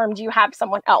platform. Do you have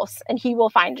someone else? And he will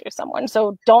find you someone.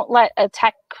 So don't let a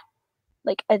tech,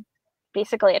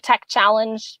 basically a tech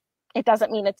challenge, it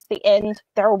doesn't mean it's the end.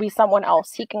 There will be someone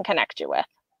else he can connect you with.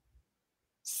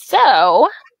 So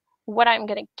what I'm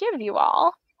going to give you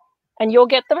all, and you'll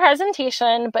get the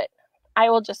presentation, but I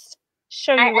will just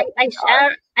show you.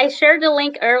 I shared the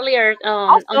link earlier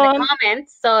on the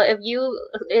comments. So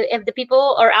if the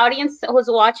people or audience who's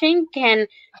watching can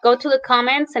go to the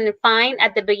comments and find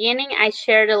at the beginning, I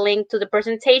shared a link to the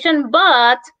presentation,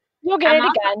 but you'll get it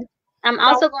again. I'm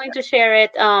also going to share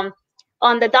it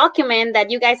on the document that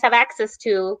you guys have access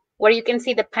to, where you can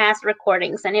see the past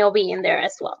recordings, and it'll be in there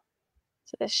as well.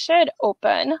 So this should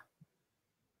open.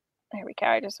 There we go.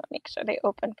 I just want to make sure they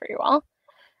open for you all.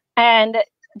 And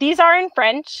these are in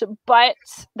French, but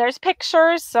there's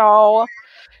pictures, so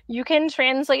you can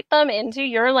translate them into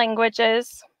your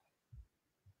languages.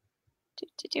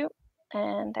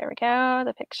 And there we go,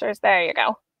 the pictures, there you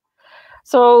go.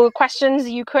 So questions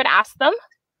you could ask them,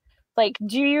 like,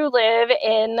 do you live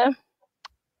in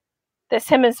this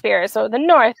hemisphere. So the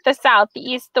north, the south, the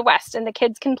east, the west, and the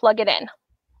kids can plug it in.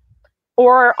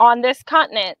 Or on this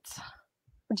continent,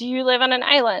 do you live on an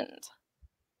island?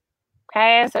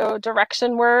 Okay, so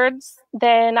direction words.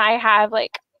 Then I have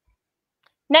like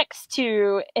next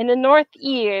to, in the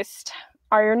northeast,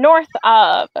 or you're north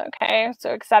of, okay, so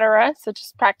etc. So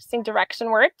just practicing direction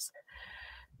words.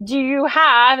 Do you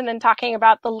have, and then talking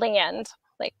about the land,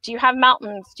 like do you have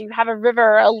mountains? Do you have a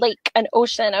river, a lake, an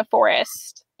ocean, a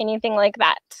forest, anything like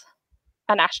that?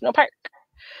 A national park.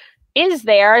 Is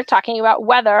there, talking about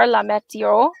weather, la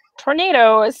météo,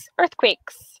 tornadoes,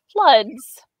 earthquakes,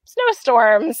 floods,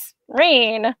 snowstorms,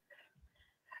 rain,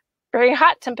 very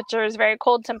hot temperatures, very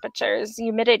cold temperatures,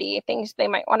 humidity, things they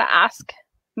might want to ask.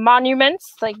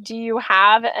 Monuments, like do you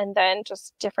have, and then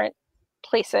just different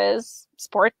places,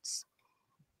 sports.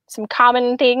 Some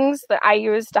common things that I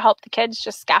use to help the kids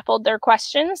just scaffold their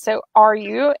questions. So are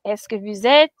you, est-ce que vous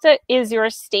êtes, is your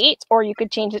state, or you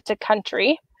could change it to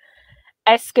country.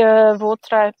 Est-ce que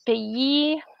votre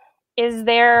pays, is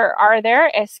there, are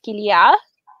there, est-ce qu'il y a?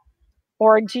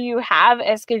 Or do you have,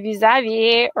 est-ce que vous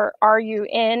avez, or are you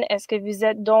in, est-ce que vous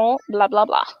êtes dans, blah, blah,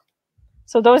 blah.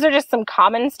 So those are just some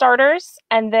common starters.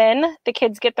 And then the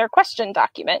kids get their question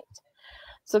document.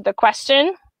 So the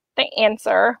question, the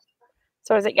answer.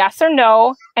 So is it yes or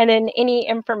no? And then any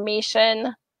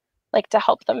information like to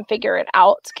help them figure it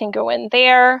out can go in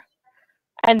there.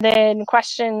 And then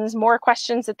questions, more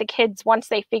questions that the kids, once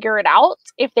they figure it out,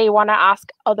 if they want to ask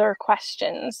other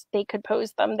questions, they could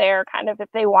pose them there. Kind of if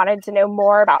they wanted to know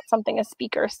more about something a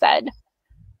speaker said,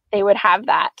 they would have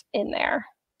that in there.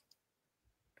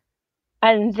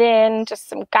 And then just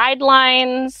some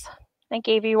guidelines I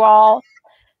gave you all.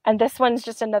 And this one's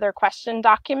just another question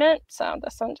document. So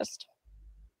this one just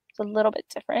is a little bit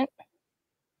different.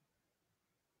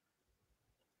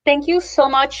 Thank you so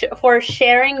much for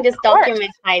sharing this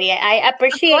document, Heidi. I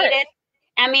appreciate it.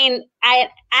 I mean, I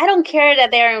don't care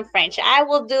that they're in French. I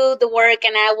will do the work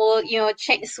and I will,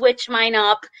 switch mine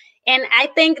up. And I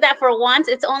think that for once,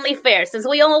 it's only fair, since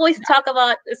we always talk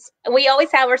about this, we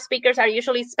always have our speakers are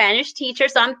usually Spanish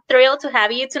teachers. So I'm thrilled to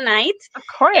have you tonight. Of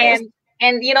course.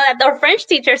 And that our French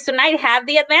teachers tonight have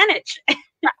the advantage.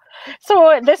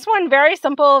 So this one, very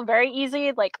simple, very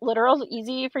easy, like literal,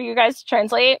 easy for you guys to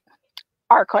translate.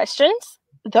 Our questions,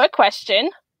 the question,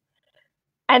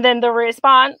 and then the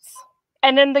response,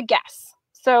 and then the guess.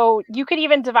 So you could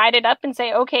even divide it up and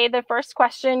say, okay, the first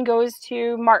question goes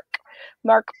to Mark.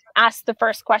 Mark asked the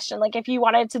first question. Like if you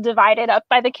wanted to divide it up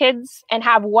by the kids and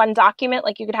have one document,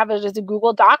 like you could have it as a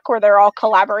Google Doc where they're all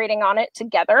collaborating on it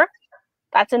together.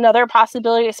 That's another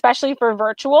possibility, especially for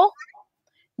virtual.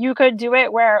 You could do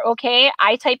it where, okay,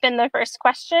 I type in the first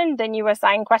question, then you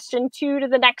assign question 2 to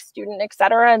the next student,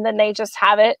 etc. And then they just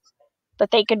have it that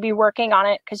they could be working on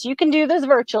it, because you can do this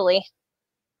virtually.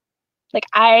 Like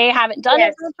I haven't done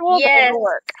it virtual, but it'll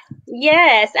work.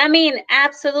 Yes, I mean,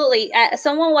 absolutely.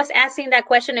 Someone was asking that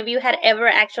question if you had ever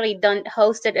actually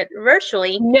hosted it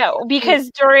virtually. No, because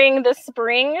during the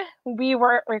spring, we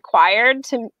weren't required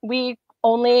to, we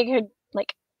only could,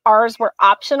 like, ours were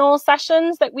optional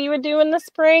sessions that we would do in the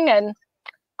spring. And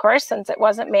of course, since it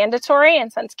wasn't mandatory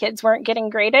and since kids weren't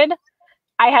getting graded,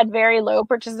 I had very low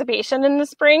participation in the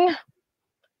spring.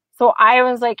 So I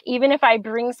was like, even if I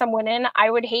bring someone in, I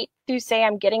would hate to say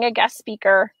I'm getting a guest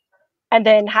speaker and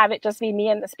then have it just be me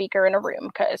and the speaker in a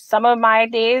room. Because some of my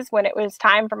days when it was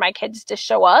time for my kids to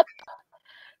show up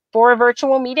for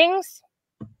virtual meetings,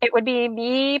 it would be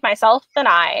me, myself, and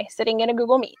I sitting in a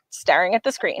Google Meet, staring at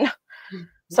the screen.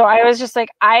 So I was just like,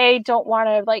 I don't want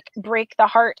to like break the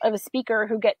heart of a speaker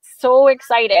who gets so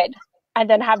excited and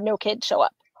then have no kids show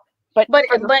up. But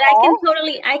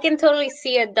I can totally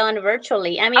see it done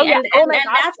virtually. I mean, and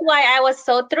that's why I was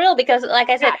so thrilled, because like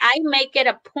I said, I make it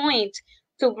a point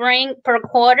to bring per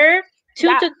quarter 2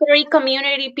 to 3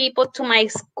 community people to my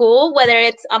school, whether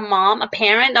it's a mom, a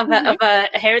parent of a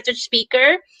heritage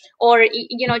speaker, or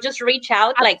just reach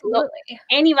out, like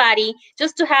anybody,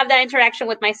 just to have that interaction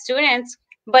with my students.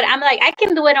 But I'm like, I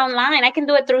can do it online. I can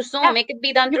do it through Zoom. Yeah. It could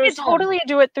be done through Zoom. You can totally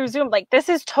do it through Zoom. Like this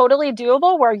is totally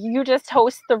doable, where you just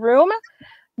host the room,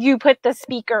 you put the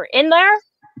speaker in there,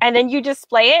 and then you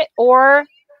display it, or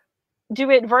do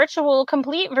it virtual,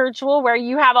 complete virtual, where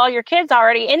you have all your kids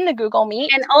already in the Google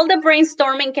Meet. And all the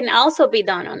brainstorming can also be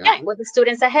done online with the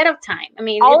students ahead of time. I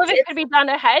mean, all of it could be done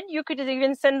ahead. You could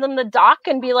even send them the doc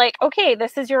and be like, okay,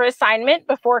 this is your assignment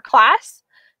before class.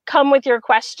 Come with your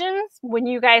questions when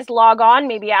you guys log on,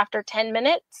 maybe after 10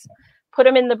 minutes. Put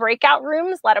them in the breakout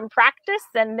rooms, let them practice,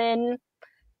 and then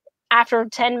after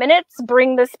 10 minutes,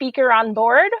 bring the speaker on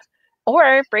board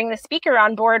or bring the speaker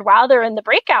on board while they're in the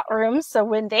breakout rooms. So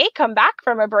when they come back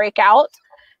from a breakout,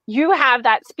 you have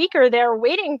that speaker there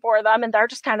waiting for them, and they're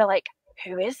just kind of like,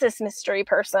 who is this mystery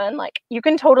person? Like, you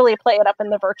can totally play it up in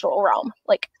the virtual realm,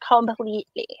 like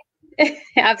completely.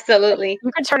 Absolutely.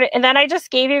 You can turn it, and then I just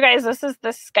gave you guys, this is the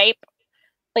Skype,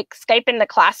 like Skype in the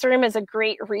Classroom is a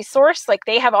great resource. Like,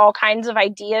 they have all kinds of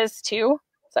ideas too.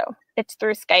 So it's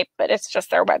through Skype, but it's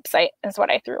just their website is what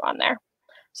I threw on there.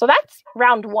 So that's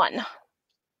round 1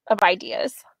 of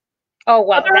ideas. Oh,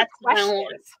 wow. That's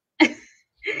questions.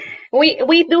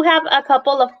 We do have a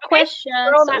couple of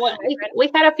questions. We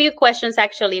had a few questions,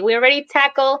 actually. We already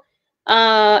tackled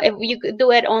if you could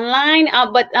do it online,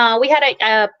 but we had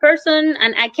a person,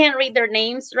 and I can't read their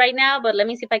names right now, but let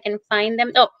me see if I can find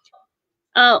them.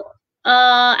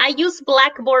 I use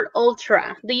Blackboard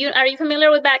Ultra. Are you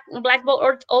familiar with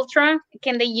Blackboard Ultra?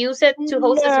 Can they use it to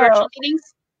host these virtual meetings?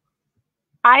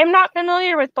 I am not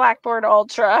familiar with Blackboard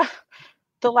Ultra.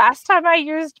 The last time I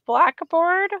used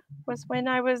Blackboard was when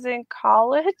I was in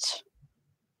college.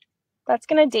 That's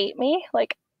going to date me.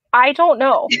 Like, I don't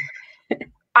know.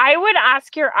 I would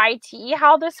ask your IT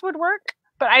how this would work,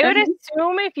 but I would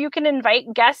assume if you can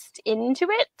invite guests into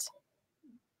it,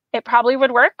 it probably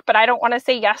would work, but I don't want to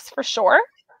say yes for sure.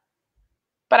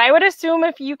 But I would assume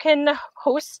if you can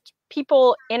host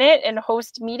people in it and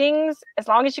host meetings, as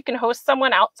long as you can host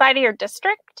someone outside of your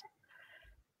district,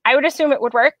 I would assume it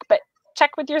would work, but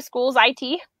check with your school's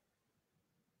IT.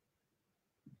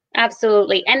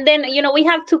 Absolutely. And then, we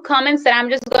have 2 comments that I'm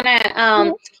just going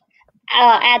to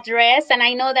address. And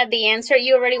I know that the answer,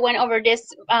 you already went over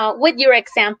this with your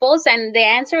examples, and the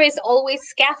answer is always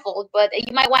scaffold, but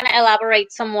you might want to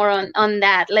elaborate some more on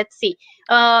that. Let's see.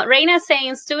 Reina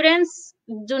saying students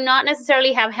do not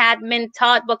necessarily have been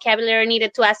taught vocabulary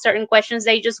needed to ask certain questions.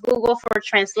 They just Google for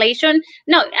translation.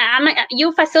 No,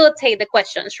 you facilitate the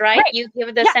questions, right? You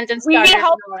give the sentence starters. We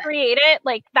help create it.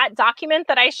 Like that document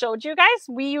that I showed you guys,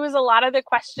 we use a lot of the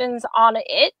questions on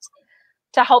it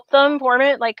to help them form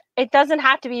it. Like, it doesn't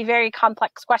have to be very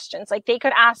complex questions. Like, they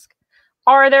could ask,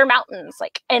 are there mountains?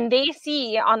 Like, and they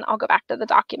see I'll go back to the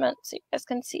document so you guys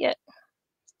can see it.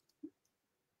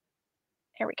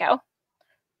 Here we go.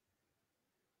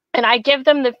 And I give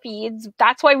them the feeds.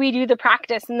 That's why we do the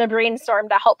practice and the brainstorm,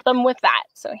 to help them with that.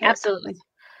 So absolutely.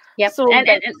 Yep. So and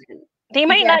they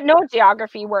might not know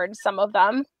geography words, some of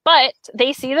them, but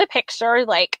they see the picture,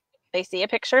 like they see a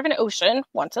picture of an ocean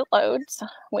once it loads.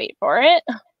 Wait for it.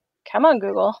 Come on,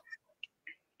 Google.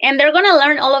 And they're going to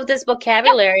learn all of this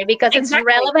vocabulary because it's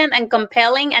relevant and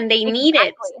compelling, and they need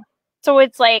it. So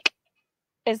it's like,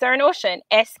 is there an ocean?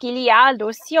 Est-ce qu'il y a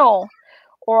l'océan?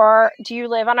 Or do you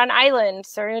live on an island?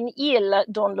 Sur une île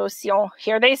dans l'océan.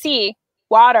 Here they see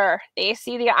water. They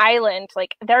see the island.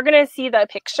 Like, they're going to see the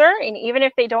picture, and even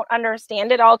if they don't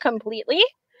understand it all completely,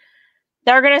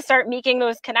 they're going to start making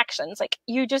those connections. Like,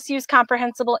 you just use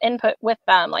comprehensible input with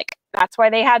them. Like, that's why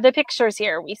they had the pictures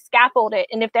here. We scaffold it.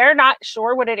 And if they're not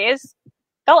sure what it is,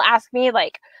 they'll ask me,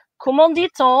 like, comment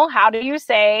dit-on? How do you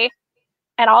say?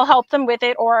 And I'll help them with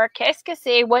it. Or qu'est-ce que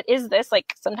c'est? What is this?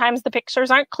 Like, sometimes the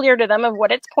pictures aren't clear to them of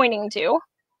what it's pointing to.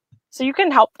 So you can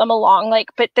help them along. Like,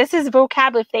 but this is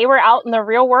vocab. If they were out in the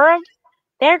real world,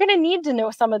 they're going to need to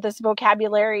know some of this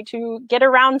vocabulary to get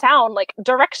around town, like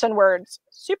direction words,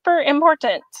 super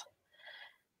important.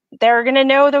 They're going to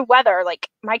know the weather. Like,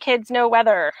 my kids know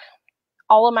weather.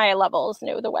 All of my levels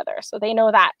know the weather. So they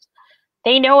know that.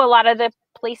 They know a lot of the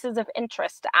places of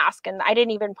interest to ask. And I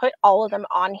didn't even put all of them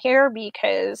on here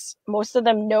because most of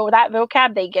them know that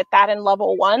vocab. They get that in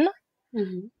level 1.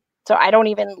 Mm-hmm. So I don't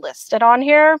even list it on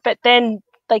here. But then,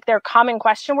 like, their common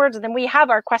question words, and then we have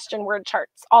our question word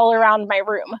charts all around my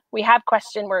room. We have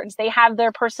question words. They have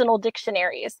their personal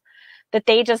dictionaries that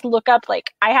they just look up.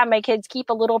 Like, I have my kids keep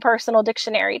a little personal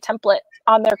dictionary template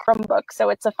on their Chromebook. So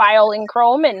it's a file in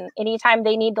Chrome, and anytime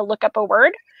they need to look up a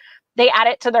word, they add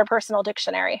it to their personal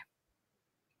dictionary.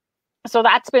 So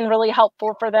that's been really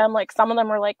helpful for them. Like, some of them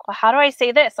are like, well, how do I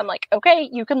say this? I'm like, okay,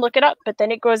 you can look it up, but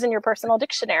then it goes in your personal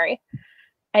dictionary.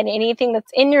 And anything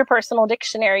that's in your personal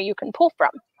dictionary, you can pull from.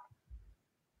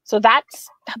 So that's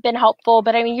been helpful.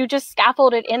 But I mean, you just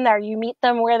scaffold it in there. You meet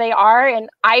them where they are. And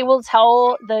I will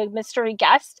tell the mystery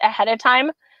guest ahead of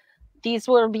time, these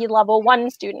will be level 1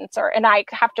 students. And I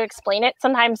have to explain it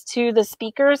sometimes to the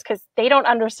speakers because they don't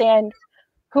understand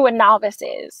who a novice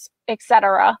is,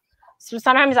 etc. So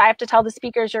sometimes I have to tell the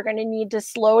speakers, you're going to need to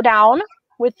slow down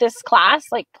with this class.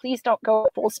 Like, please don't go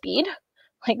at full speed.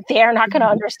 Like, they're not going to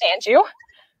understand you.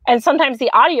 And sometimes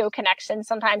the audio connection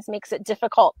sometimes makes it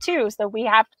difficult too. So we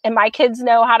have, and my kids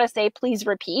know how to say, please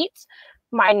repeat.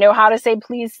 Mine know how to say,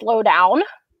 please slow down.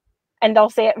 and they'll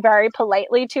say it very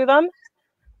politely to them.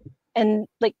 And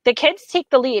like the kids take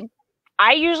the lead.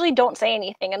 I usually don't say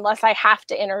anything unless I have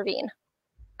to intervene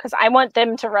because I want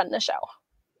them to run the show.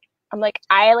 I'm like,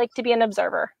 I like to be an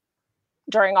observer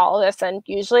during all of this, and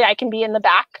usually I can be in the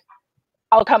back.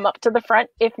 I'll come up to the front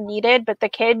if needed, but the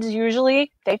kids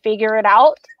usually, they figure it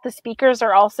out. The speakers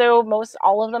are also,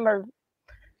 all of them are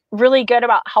really good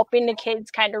about helping the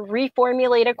kids kind of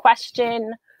reformulate a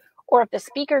question, or if the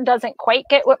speaker doesn't quite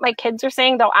get what my kids are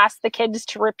saying, they'll ask the kids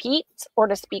to repeat or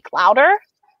to speak louder,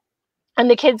 and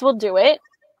the kids will do it.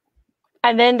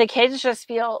 And then the kids just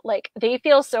feel like they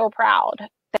feel so proud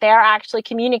that they're actually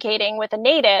communicating with a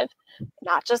native,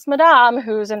 not just Madame,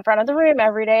 who's in front of the room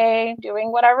every day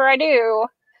doing whatever I do,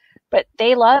 but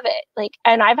they love it. Like,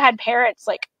 and I've had parents,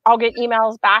 like, I'll get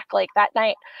emails back like that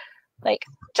night, like,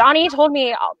 Johnny told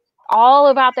me all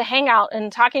about the hangout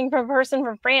and talking to a person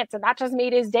from France, and that just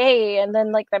made his day. And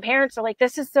then like the parents are like,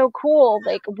 this is so cool.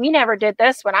 Like, we never did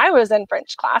this when I was in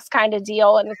French class, kind of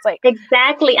deal. And it's like,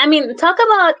 exactly. I mean, talk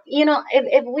about,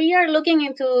 if we are looking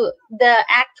into the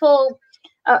actual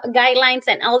guidelines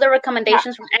and all the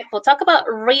recommendations from ACTFL, talk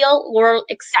about real world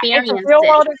experiences. It's a real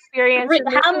world experience.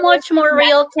 How much more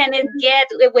real can it get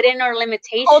within our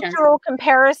limitations? Cultural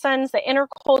comparisons, the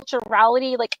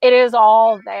interculturality, like it is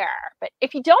all there. But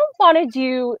if you don't want to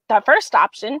do the first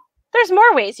option, there's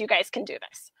more ways you guys can do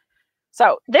this.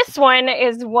 So this one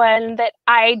is one that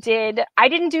I did. I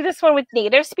didn't do this one with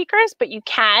native speakers, but you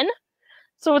can.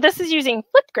 So this is using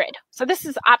Flipgrid. So this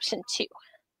is option 2.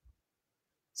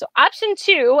 So option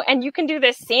 2, and you can do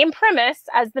this same premise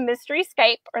as the mystery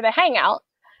Skype or the Hangout,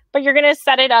 but you're going to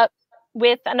set it up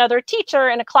with another teacher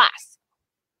in a class.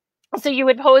 So you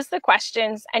would pose the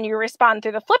questions and you respond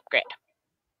through the Flipgrid.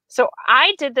 So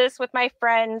I did this with my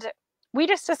friend. We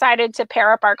just decided to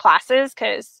pair up our classes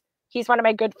because he's one of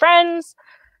my good friends,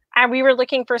 and we were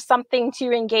looking for something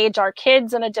to engage our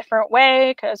kids in a different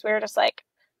way because we were just like,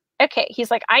 okay, he's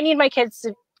like, I need my kids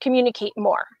to communicate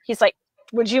more. He's like,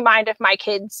 would you mind if my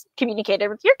kids communicated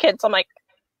with your kids? I'm like,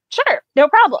 sure, no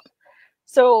problem.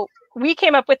 So we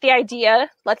came up with the idea,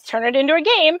 let's turn it into a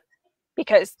game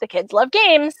because the kids love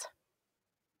games.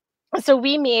 So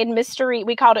we made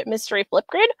we called it Mystery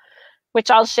Flipgrid, which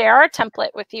I'll share our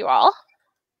template with you all.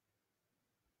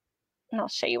 And I'll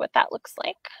show you what that looks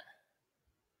like.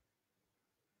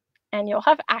 And you'll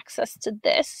have access to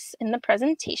this in the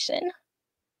presentation.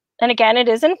 And again, it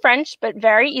is in French, but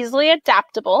very easily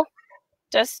adaptable.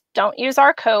 Just don't use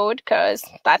our code because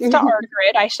that's to our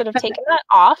grid. I should have taken that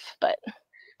off, but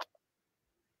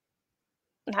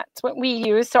that's what we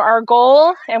use. So our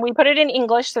goal, and we put it in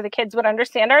English so the kids would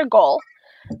understand our goal,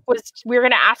 was we were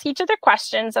going to ask each other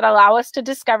questions that allow us to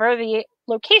discover the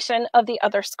location of the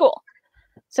other school.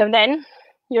 So then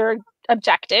your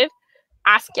objective,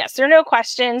 ask yes or no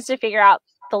questions to figure out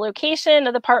the location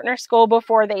of the partner school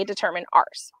before they determine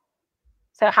ours.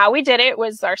 So how we did it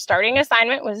was our starting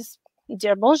assignment was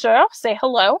dire bonjour, say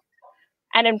hello.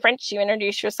 And in French, you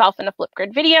introduce yourself in a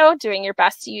Flipgrid video, doing your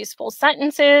best to use full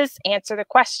sentences, answer the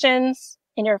questions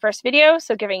in your first video.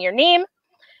 So giving your name,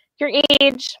 your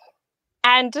age,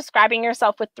 and describing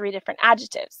yourself with 3 different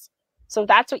adjectives. So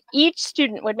that's what each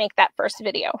student would make that first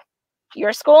video,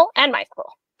 your school and my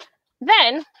school.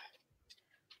 Then,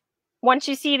 once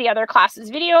you see the other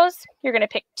classes' videos, you're going to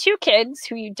pick 2 kids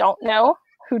who you don't know,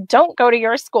 who don't go to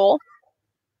your school,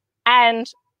 and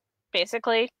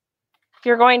basically,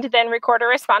 you're going to then record a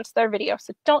response to their video.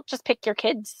 So don't just pick your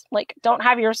kids. Like, don't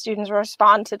have your students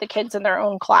respond to the kids in their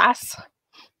own class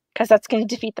because that's going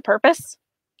to defeat the purpose.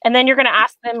 And then you're going to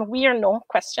ask them oui or no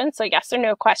questions, so yes or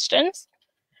no questions.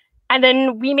 And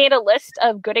then we made a list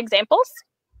of good examples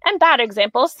and bad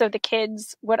examples so the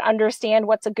kids would understand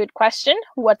what's a good question,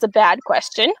 what's a bad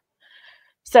question.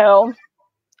 So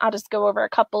I'll just go over a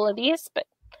couple of these. But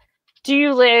do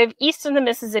you live east of the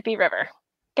Mississippi River?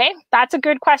 Okay, that's a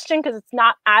good question because it's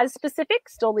not as specific,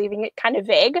 still leaving it kind of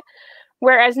vague.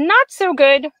 Whereas not so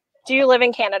good, do you live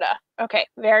in Canada? Okay,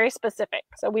 very specific.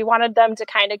 So we wanted them to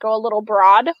kind of go a little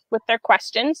broad with their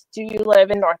questions. Do you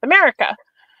live in North America?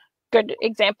 Good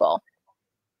example.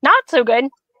 Not so good,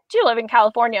 do you live in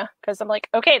California? Because I'm like,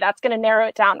 okay, that's going to narrow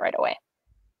it down right away.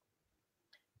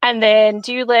 And then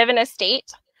do you live in a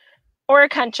state or a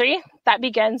country that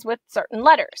begins with certain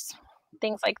letters?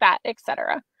 Things like that,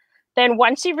 etc. Then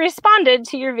once you've responded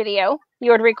to your video,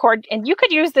 you would record, and you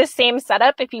could use this same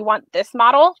setup if you want this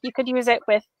model. You could use it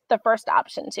with the first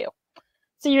option too.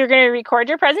 So you're going to record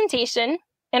your presentation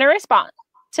in a response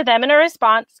to them in a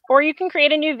response, or you can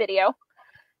create a new video.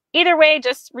 Either way,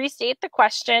 just restate the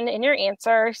question in your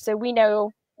answer so we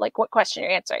know like what question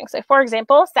you're answering. So for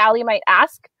example, Sally might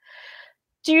ask,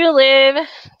 Do you live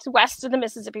west of the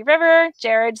Mississippi River?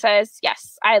 Jared says,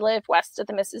 yes, I live west of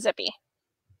the Mississippi,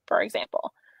 for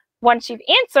example. Once you've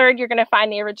answered, you're going to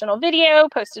find the original video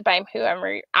posted by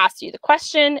whoever asked you the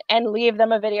question and leave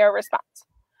them a video response.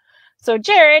 So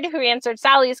Jared, who answered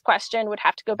Sally's question, would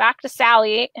have to go back to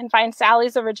Sally and find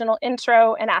Sally's original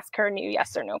intro and ask her new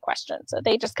yes or no question. So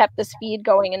they just kept this feed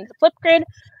going into Flipgrid.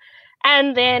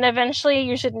 And then eventually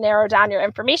you should narrow down your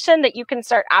information that you can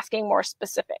start asking more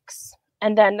specifics.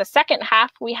 And then the second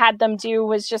half we had them do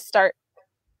was just start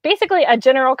basically a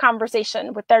general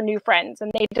conversation with their new friends.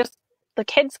 And the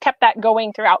kids kept that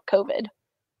going throughout COVID,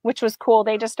 which was cool.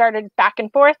 They just started back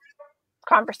and forth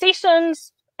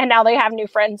conversations, and now they have new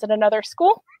friends at another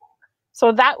school.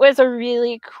 So that was a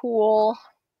really cool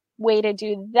way to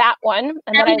do that one.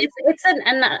 And I mean, it's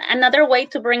another way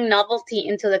to bring novelty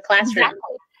into the classroom.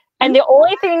 Exactly. And the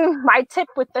only thing, my tip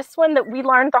with this one that we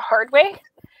learned the hard way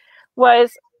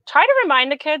was try to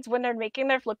remind the kids when they're making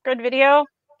their Flipgrid video,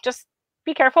 just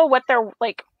be careful what they're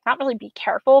like, not really be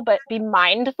careful, but be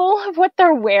mindful of what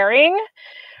they're wearing.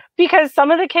 Because some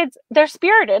of the kids, they're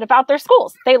spirited about their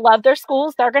schools. They love their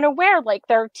schools. They're going to wear like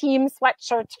their team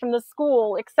sweatshirts from the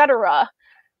school, etc.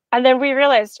 And then we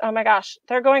realized, oh my gosh,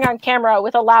 they're going on camera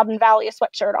with a Loudon Valley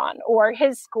sweatshirt on, or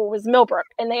his school was Millbrook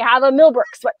and they have a Millbrook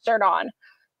sweatshirt on.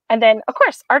 And then, of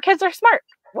course, our kids are smart.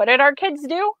 What did our kids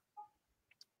do?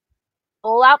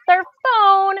 Pull out their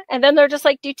phone, and then they're just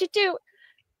like, do,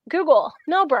 Google,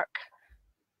 Millbrook.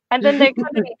 And then they come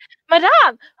to me,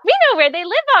 Madame, we know where they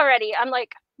live already. I'm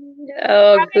like,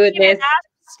 oh, goodness.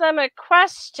 Ask them a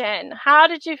question. How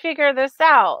did you figure this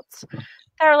out?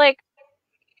 They're like,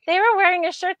 they were wearing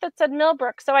a shirt that said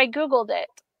Millbrook, so I Googled it.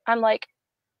 I'm like,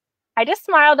 I just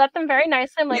smiled at them very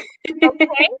nicely. I'm like,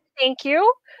 okay, thank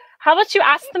you. How about you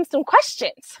ask them some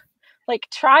questions? Like,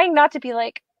 trying not to be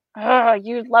like, oh,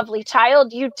 you lovely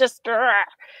child, you just...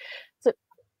 So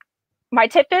my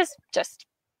tip is just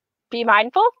be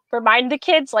mindful. Remind the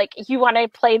kids, like, you want to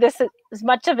play this as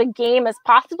much of a game as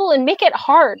possible and make it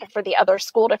hard for the other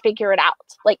school to figure it out.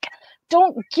 Like,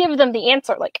 don't give them the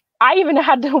answer. Like, I even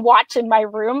had to watch in my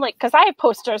room, like, because I have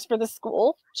posters for the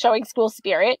school showing school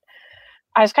spirit.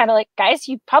 I was kind of like, guys,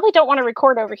 you probably don't want to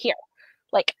record over here.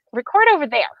 Like, record over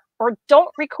there. Or don't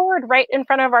record right in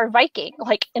front of our Viking,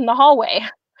 like in the hallway.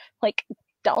 Like,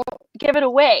 don't give it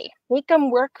away. Make them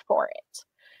work for it.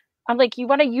 I'm like, you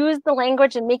want to use the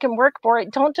language and make them work for it.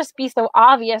 Don't just be so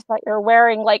obvious that you're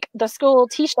wearing like the school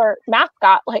t-shirt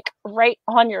mascot, like right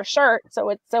on your shirt. So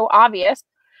it's so obvious.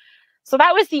 So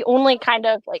that was the only kind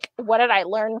of like, what did I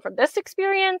learn from this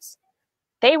experience?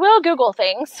 They will Google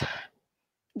things.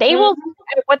 They will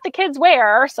know what the kids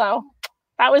wear. So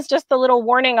that was just a little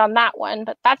warning on that one,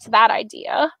 but that's that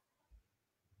idea.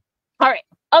 All right,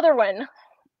 other one.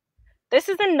 This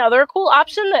is another cool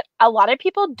option that a lot of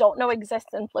people don't know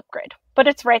exists in Flipgrid, but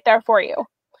it's right there for you.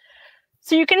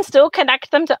 So you can still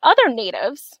connect them to other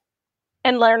natives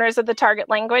and learners of the target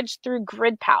language through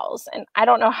Grid Pals. And I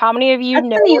don't know how many of you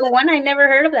know. That's a new one. I never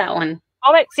heard of that one.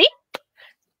 All right, see?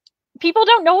 People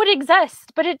don't know it exists,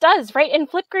 but it does, right? In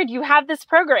Flipgrid, you have this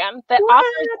program that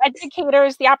offers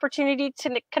educators the opportunity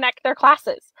to connect their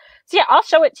classes. So yeah, I'll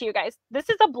show it to you guys. This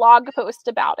is a blog post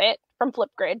about it from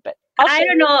Flipgrid, but I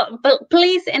don't know, but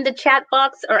please, in the chat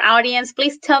box or audience,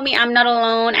 please tell me I'm not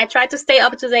alone. I try to stay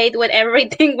up to date with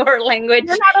everything world language.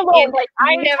 You're not alone. Like,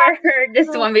 I never heard this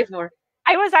one before.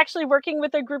 I was actually working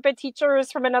with a group of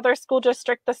teachers from another school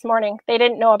district this morning. They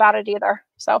didn't know about it either.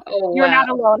 So you're not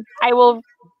alone. I will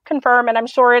confirm, and I'm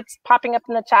sure it's popping up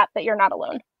in the chat that you're not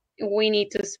alone. We need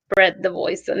to spread the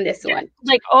voice on this one.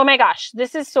 Like, oh my gosh,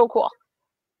 this is so cool.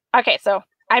 Okay, so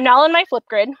I'm now in my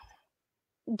Flipgrid.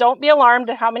 Don't be alarmed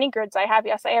at how many grids I have.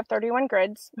 Yes, I have 31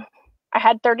 grids. I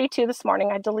had 32 this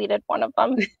morning. I deleted one of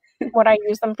them when I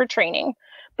use them for training.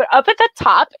 But up at the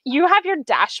top, you have your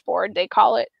dashboard, they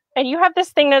call it. And you have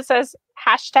this thing that says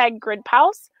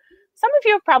 #GridPals. Some of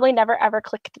you have probably never, ever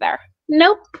clicked there.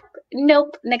 Nope.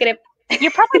 Negative.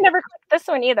 You probably never clicked this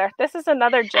one either. This is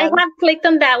another gem. I have clicked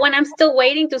on that one. I'm still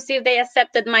waiting to see if they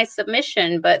accepted my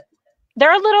submission, but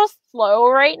they're a little slow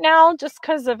right now just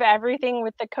because of everything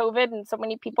with the COVID and so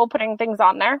many people putting things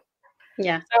on there.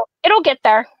 Yeah. So it'll get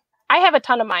there. I have a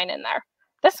ton of mine in there.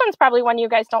 This one's probably one you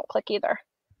guys don't click either.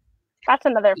 That's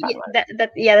another fun one.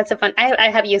 That's a fun. I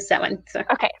have used that one. So.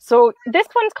 Okay, so this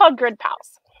one's called Grid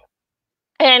Pals.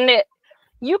 And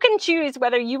you can choose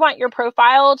whether you want your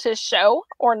profile to show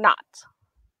or not.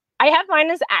 I have mine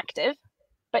as active,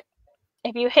 but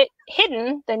if you hit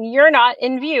hidden, then you're not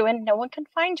in view and no one can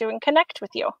find you and connect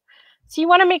with you. So you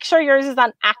want to make sure yours is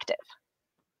on active.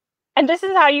 And this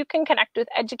is how you can connect with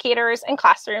educators and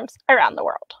classrooms around the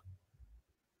world.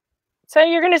 So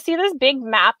you're going to see this big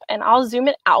map, and I'll zoom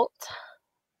it out.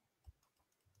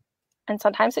 And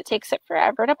sometimes it takes it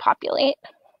forever to populate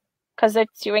because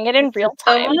it's doing it in real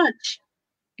time. So much.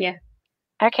 Yeah.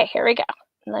 Okay, here we go.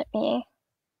 Let me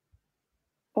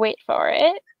wait for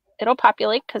it. It'll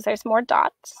populate because there's more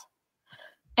dots.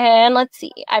 And let's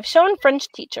see. I've shown French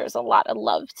teachers a lot of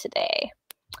love today.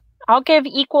 I'll give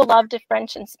equal love to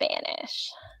French and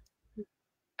Spanish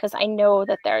because I know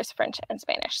that there's French and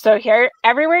Spanish. So here,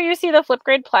 everywhere you see the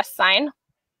Flipgrid plus sign,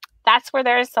 that's where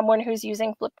there is someone who's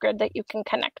using Flipgrid that you can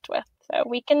connect with. So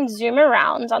we can zoom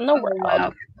around on the world.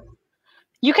 Wow.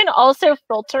 You can also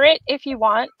filter it if you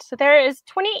want. So there is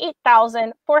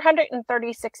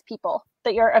 28,436 people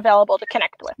that you're available to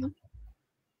connect with.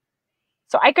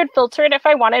 So I could filter it if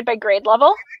I wanted by grade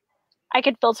level. I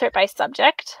could filter it by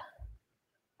subject.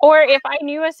 Or if I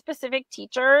knew a specific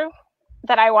teacher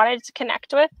that I wanted to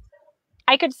connect with,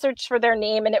 I could search for their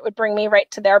name and it would bring me right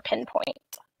to their pinpoint.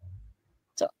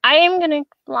 So I am going to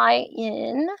fly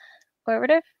in over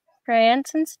to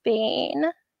France and Spain.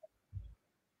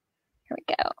 Here we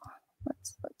go.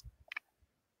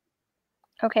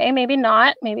 Okay, maybe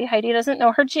not. Maybe Heidi doesn't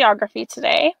know her geography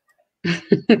today.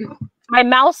 My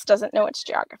mouse doesn't know its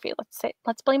geography.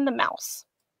 Let's blame the mouse.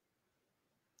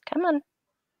 Come on.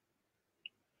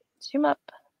 Zoom up.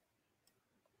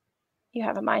 You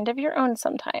have a mind of your own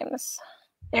sometimes.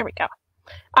 There we go.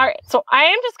 All right, so I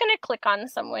am just going to click on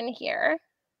someone here.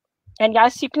 And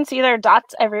yes, you can see there are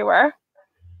dots everywhere.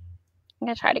 I'm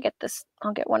going to try to get this.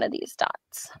 I'll get one of these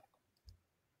dots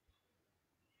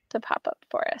to pop up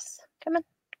for us. Come on.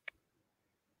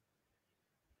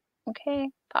 Okay,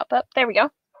 pop up. There we go.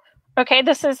 Okay,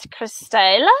 this is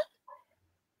Christelle.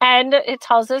 And it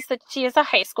tells us that she is a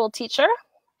high school teacher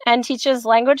and teaches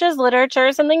languages,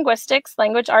 literatures, and linguistics,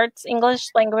 language arts, English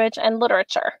language, and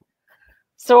literature.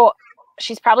 So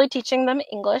she's probably teaching them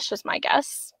English, is my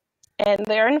guess. And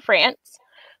they're in France.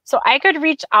 So I could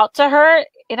reach out to her.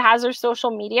 It has her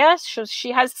social media.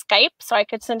 She has Skype, so I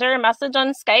could send her a message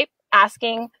on Skype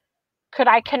asking, could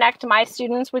I connect my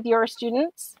students with your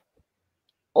students?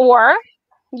 Or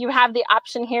you have the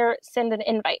option here, send an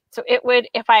invite. So it would,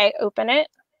 if I open it,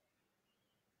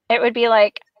 it would be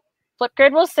like,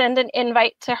 Flipgrid will send an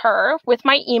invite to her with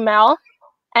my email,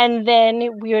 and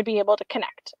then we would be able to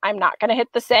connect. I'm not going to hit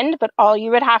the send, but all you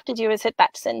would have to do is hit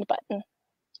that send button.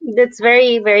 That's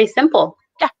very, very simple.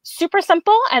 Yeah, super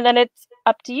simple. And then it's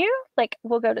up to you. Like,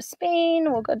 we'll go to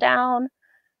Spain. We'll go down.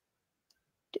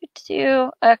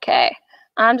 Okay.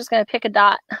 I'm just going to pick a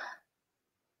dot.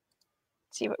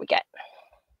 See what we get.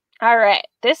 All right.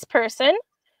 This person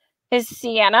is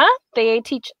Sienna. They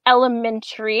teach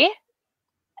elementary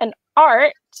and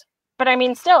art. But I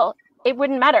mean, still, it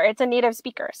wouldn't matter. It's a native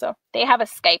speaker. So they have a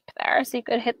Skype there. So you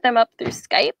could hit them up through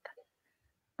Skype.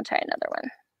 I'll try another one.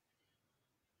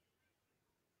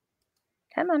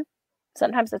 Come on.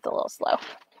 Sometimes it's a little slow.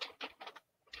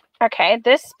 Okay,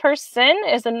 this person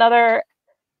is another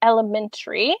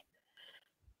elementary,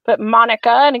 but Monica,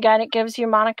 and again, it gives you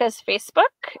Monica's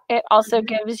Facebook. It also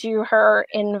gives you her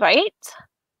invite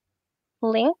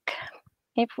link.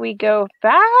 If we go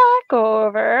back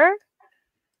over,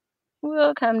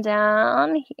 we'll come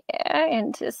down here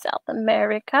into South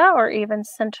America or even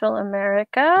Central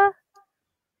America.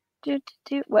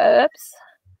 Whoops.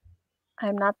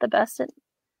 I'm not the best at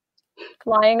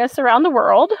flying us around the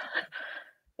world.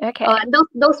 Okay.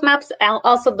 Those maps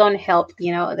also don't help,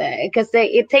 you know, because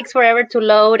it takes forever to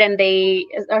load and they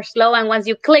are slow. And once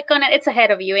you click on it, it's ahead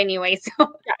of you anyway. So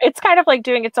yeah, it's kind of like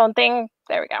doing its own thing.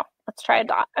 There we go. Let's try a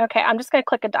dot. Okay, I'm just going to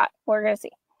click a dot. We're going to see.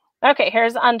 Okay,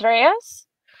 here's Andreas.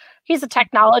 He's a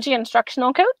technology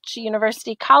instructional coach,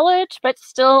 University College, but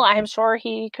still, I'm sure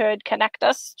he could connect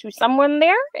us to someone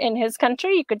there in his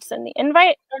country. You could send the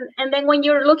invite. And then when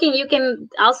you're looking, you can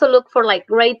also look for like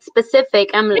grade specific.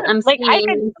 I'm like I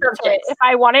could subjects. If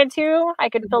I wanted to, I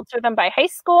could filter them by high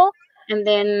school. And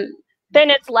then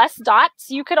it's less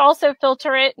dots. You could also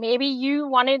filter it. Maybe you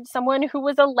wanted someone who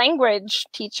was a language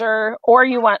teacher, or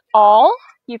you want all.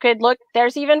 You could look,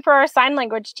 there's even for our sign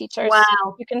language teachers.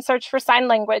 Wow. You can search for sign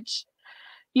language.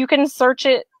 You can search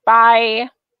it by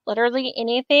literally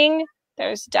anything.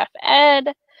 There's deaf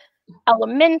ed,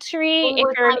 elementary, if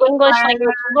you're an English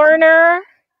language learner.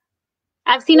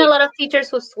 I've seen a lot of teachers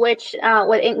who switch,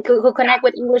 who connect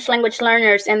with English language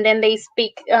learners, and then they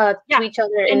speak to each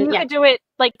other. And you could do it,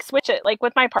 like switch it, like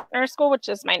with my partner school, which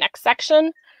is my next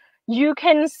section. You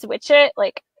can switch it,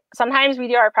 like sometimes we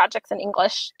do our projects in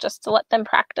English just to let them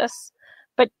practice.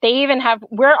 But they even have,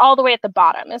 we're all the way at the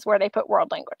bottom is where they put world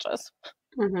languages.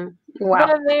 Mm-hmm. Wow.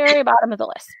 The very bottom of the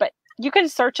list. But you can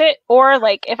search it, or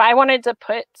like if I wanted to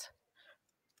put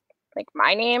like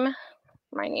my name,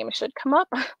 My name should come up,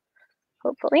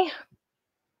 hopefully.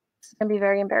 It's going to be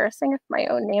very embarrassing if my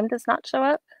own name does not show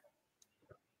up.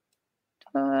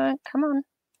 Come on.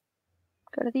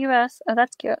 Go to the US. Oh,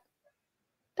 that's cute.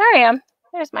 There I am.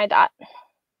 There's my dot.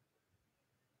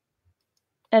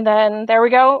 And then there we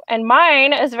go. And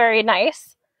mine is very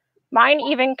nice. Mine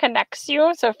even connects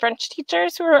you. So French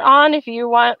teachers who are on, if you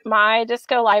want my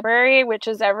disco library, which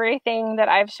is everything that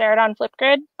I've shared on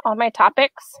Flipgrid, all my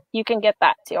topics, you can get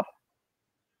that too.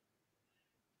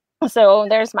 So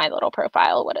there's my little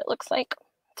profile, what it looks like.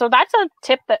 So that's a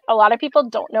tip that a lot of people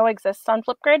don't know exists on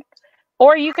Flipgrid.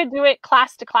 Or you could do it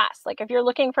class to class. Like if you're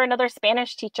looking for another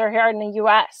Spanish teacher here in the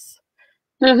US,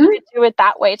 you could do it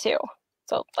that way too.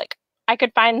 So like I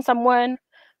could find someone,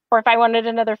 or if I wanted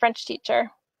another French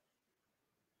teacher,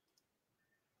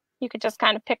 you could just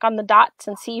kind of pick on the dots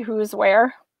and see who's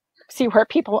where, see where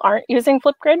people aren't using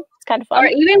Flipgrid. It's kind of fun. Or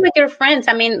even with your friends.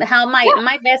 I mean, how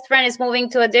my best friend is moving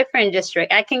to a different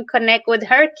district. I can connect with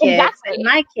her kids and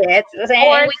my kids.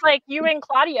 Or it's like you and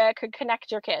Claudia could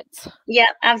connect your kids. Yeah,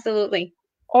 absolutely.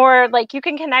 Or like you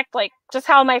can connect, like just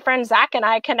how my friend Zach and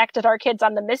I connected our kids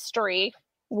on the mystery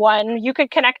one. You could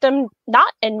connect them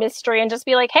not in mystery and just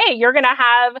be like, hey, you're going to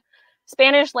have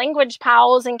Spanish language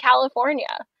pals in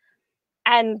California.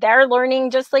 And they're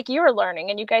learning just like you are learning,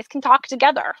 and you guys can talk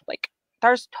together. Like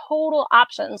there's total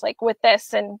options like with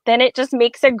this, and then it just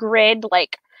makes a grid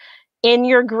like in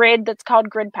your grid that's called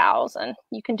Grid Pals, and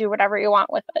you can do whatever you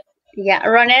want with it. Yeah,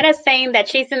 Ronetta's saying that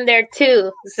she's in there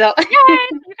too. So Yay!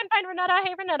 You can find Renetta.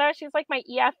 Hey Renetta, she's like my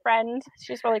EF friend.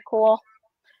 She's really cool.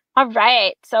 All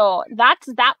right, so that's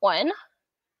that one,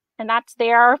 and that's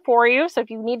there for you. So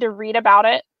if you need to read about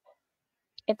it,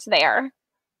 it's there.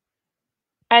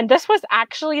 And this was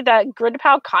actually, the Grid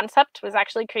Pal concept was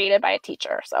actually created by a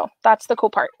teacher. So that's the cool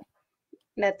part.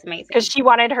 That's amazing. Because she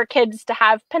wanted her kids to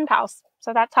have pen pals.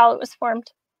 So that's how it was formed.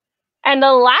 And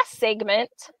the last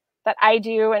segment that I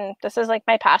do, and this is like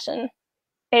my passion,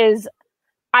 is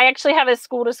I actually have a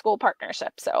school-to-school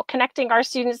partnership. So connecting our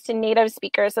students to native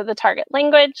speakers of the target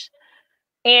language.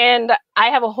 And I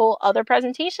have a whole other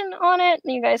presentation on it.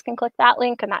 You guys can click that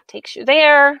link and that takes you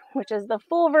there, which is the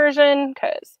full version,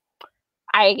 because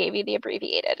I gave you the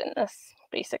abbreviated in this,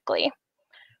 basically.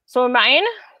 So mine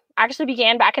actually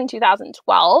began back in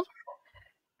 2012,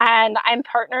 and I'm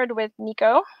partnered with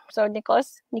Nico, so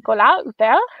Nicolas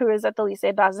Huppert, who is at the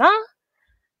Lycée Bazin,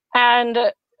 and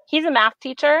he's a math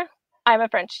teacher. I'm a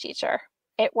French teacher.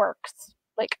 It works,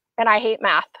 like, and I hate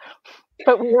math,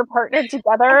 but we were partnered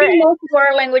together. I think most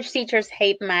world language teachers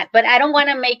hate math, but I don't want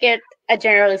to make it a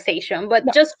generalization, but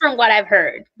just from what I've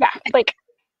heard. Yeah, like,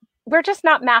 we're just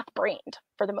not math brained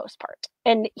for the most part.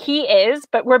 And he is,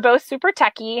 but we're both super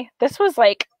techie. This was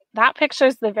like, that picture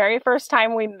is the very first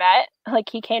time we met. Like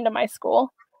he came to my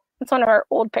school. It's one of our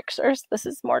old pictures. This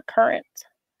is more current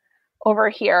over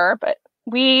here, but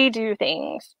we do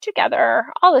things together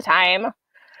all the time.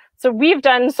 So we've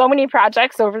done so many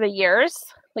projects over the years.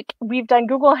 Like we've done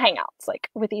Google Hangouts, like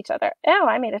with each other. Oh,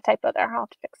 I made a typo there. I'll have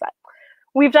to fix that.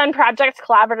 We've done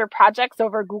collaborative projects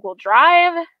over Google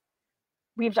Drive.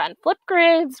 We've done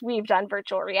Flipgrids. We've done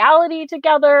virtual reality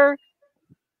together.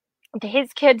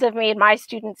 His kids have made my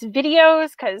students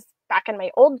videos because back in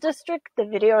my old district, the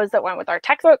videos that went with our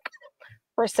textbook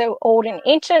were so old and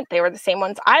ancient. They were the same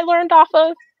ones I learned off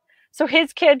of. So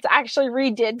his kids actually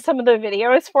redid some of the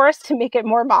videos for us to make it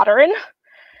more modern.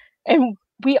 And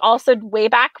we also, way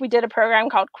back, we did a program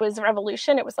called Quiz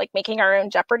Revolution. It was like making our own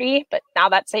Jeopardy, but now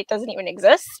that site doesn't even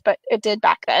exist, but it did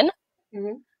back then.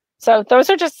 Mm-hmm. So those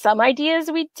are just some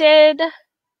ideas we did.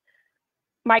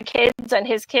 My kids and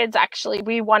his kids, actually,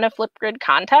 we won a Flipgrid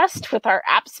contest with our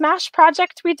App Smash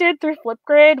project we did through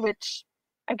Flipgrid, which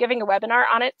I'm giving a webinar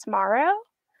on it tomorrow.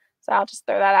 So I'll just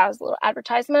throw that out as a little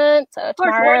advertisement. So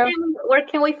tomorrow, where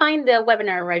can we find the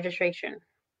webinar registration?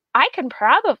 I can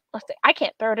probably, let's see, I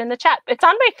can't throw it in the chat. It's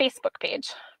on my Facebook page.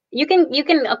 You can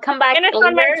come back and it's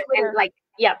on my Twitter. Like,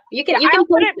 yeah, you can I'll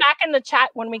put it back in the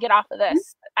chat when we get off of this.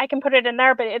 Mm-hmm. I can put it in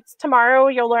there, but it's tomorrow.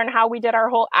 You'll learn how we did our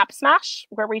whole App Smash,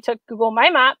 where we took Google My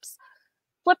Maps,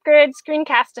 Flipgrid,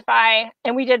 Screencastify,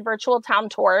 and we did virtual town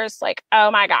tours. Like, oh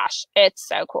my gosh, it's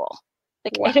so cool.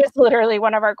 Like, wow. It is literally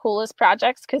one of our coolest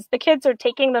projects because the kids are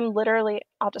taking them literally.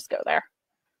 I'll just go there.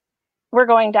 We're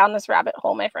going down this rabbit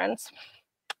hole, my friends.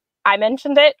 I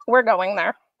mentioned it. We're going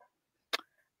there.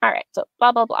 All right. So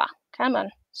blah, blah, blah. Come on.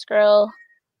 Scroll.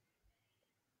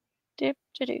 Do.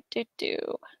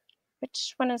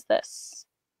 Which one is this?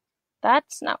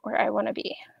 That's not where I want to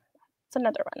be. It's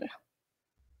another one.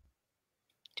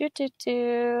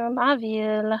 Ma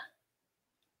ville.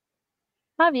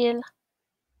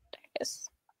 There it is.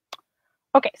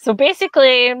 Okay, so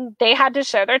basically they had to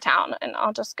show their town, and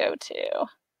I'll just go to,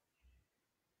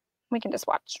 we can just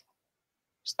watch.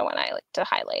 It's the one I like to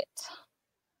highlight.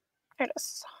 There it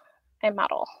is, a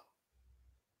model.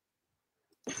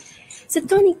 C'est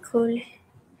ton école.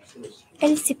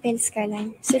 Elle s'appelle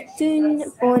Skyline. C'est une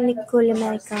bonne école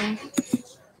américaine.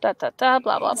 Da, da, da,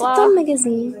 blah, blah, C'est blah. un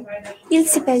magazine. Il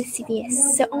s'appelle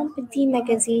CBS. C'est un petit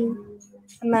magazine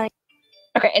américain.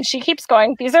 Okay, and she keeps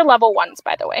going. These are level 1s,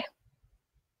 by the way.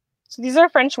 So these are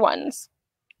French 1s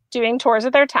doing tours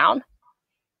of their town.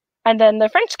 And then the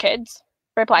French kids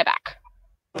reply back.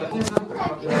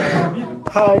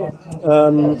 Hi,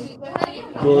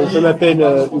 je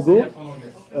m'appelle Hugo,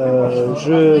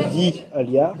 je vis à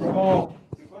Liard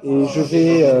et je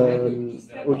vais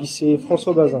au lycée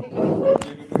François Bazin.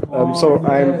 So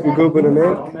I'm Hugo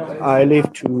Bonhomet, I live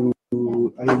in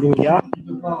Liard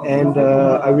and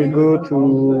I will go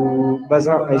to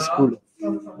Bazin High School.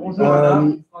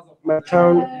 My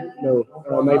town,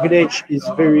 my village is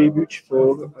very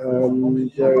beautiful.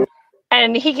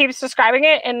 And he keeps describing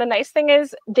it. And the nice thing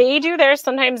is they do theirs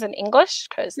sometimes in English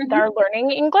because they're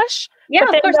learning English. Yeah,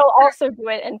 but then of course. they'll also do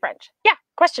it in French. Yeah,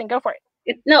 question, go for it.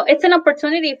 It's an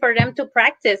opportunity for them to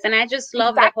practice. And I just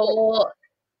love the whole,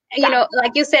 you know,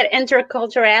 like you said,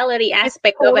 interculturality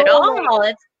aspect of it all.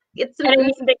 It's and I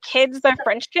mean, the kids, the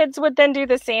French kids would then do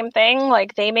the same thing.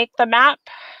 Like they make the map.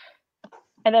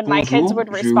 And then my kids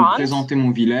would respond. Je vais vous présenter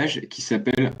mon village qui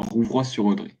s'appelle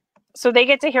Rouvroy-sur-Audrey. So they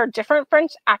get to hear different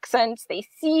French accents. They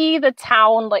see the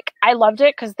town. Like, I loved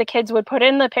it because the kids would put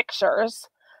in the pictures.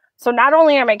 So not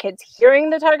only are my kids hearing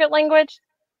the target language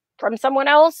from someone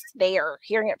else, they are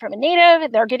hearing it from a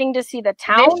native. They're getting to see the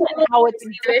town and how it's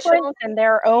different than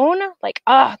their own. Like,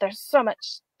 there's so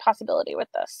much possibility with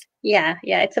this. Yeah,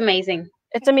 it's amazing.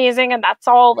 It's amazing. And that's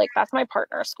all, like, that's my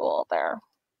partner school, their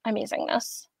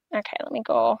amazingness. Okay, let me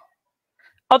go.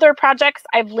 Other projects,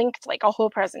 I've linked like a whole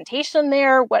presentation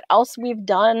there. What else we've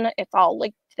done, it's all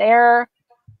linked there.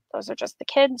 Those are just the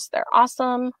kids. They're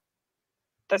awesome.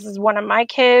 This is one of my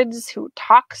kids who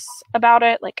talks about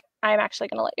it. Like, I'm actually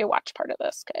going to let you watch part of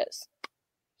this because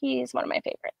he's one of my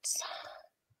favorites.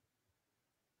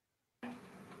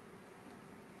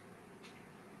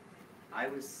 I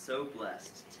was so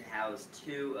blessed to house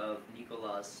 2 of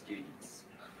Nicolas' students.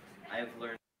 I have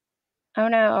learned. Oh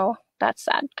no, that's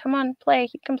sad. Come on, play.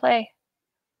 You can play.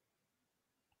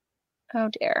 Oh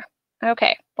dear.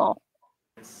 Okay, well.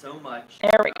 So much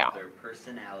there we go. Their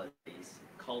personalities,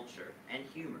 culture, and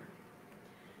humor.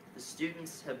 The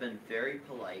students have been very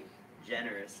polite,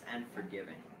 generous, and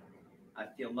forgiving. I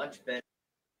feel much better.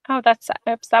 Oh, that's sad.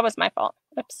 Oops, that was my fault.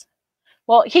 Oops.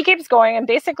 Well, he keeps going, and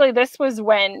basically this was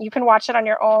when you can watch it on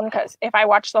your own, because if I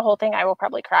watch the whole thing, I will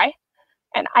probably cry,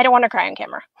 and I don't want to cry on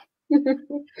camera.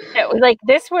 Like,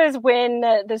 this was when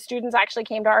the students actually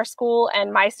came to our school,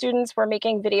 and my students were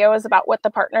making videos about what the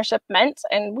partnership meant,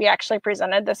 and we actually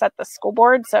presented this at the school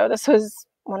board. So this was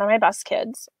one of my best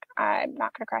kids. I'm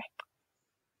not gonna cry.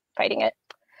 Fighting it.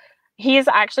 He is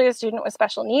actually a student with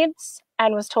special needs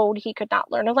and was told he could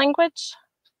not learn a language,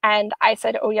 and I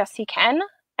said, oh yes he can,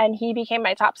 and he became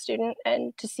my top student.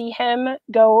 And to see him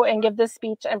go and give this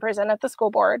speech and present at the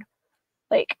school board,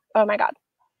 like, oh my god.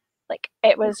 Like,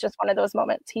 it was just one of those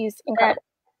moments. He's incredible.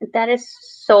 That is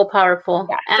so powerful.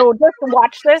 Yeah. So just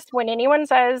watch this. When anyone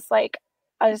says, like,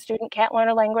 a student can't learn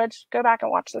a language, go back and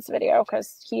watch this video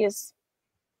because he's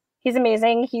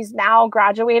amazing. He's now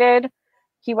graduated.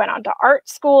 He went on to art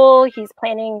school. He's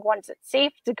planning, once it's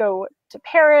safe, to go to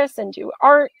Paris and do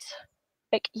art.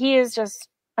 Like, he is just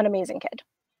an amazing kid.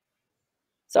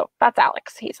 So that's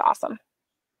Alex. He's awesome.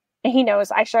 And he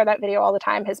knows I share that video all the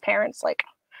time. His parents, like,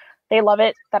 they love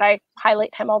it that I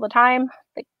highlight him all the time,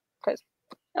 because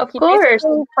of course,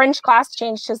 French class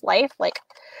changed his life. Like,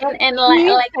 and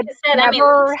like I said,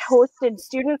 never hosted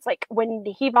students. Like, when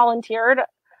he volunteered,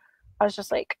 I was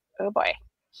just like, oh boy,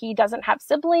 he doesn't have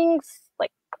siblings.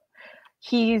 Like,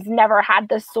 he's never had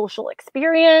this social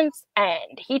experience,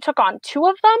 and he took on 2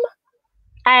 of them,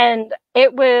 and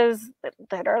it was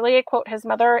literally, I quote his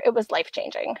mother, it was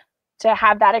life-changing to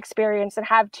have that experience and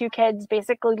have 2 kids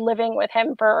basically living with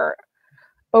him for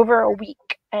over a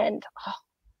week. And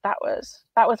that was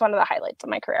one of the highlights of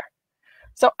my career.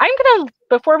 So I'm going to,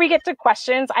 before we get to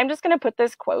questions, I'm just going to put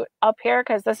this quote up here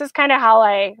because this is kind of how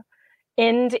I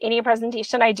end any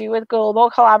presentation I do with global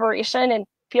collaboration. And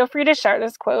feel free to share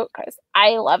this quote because I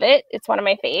love it. It's one of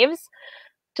my faves.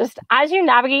 Just as you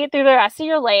navigate through the rest of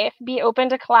your life, be open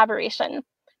to collaboration.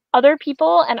 Other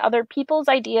people and other people's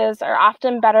ideas are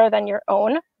often better than your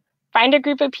own. Find a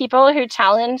group of people who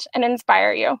challenge and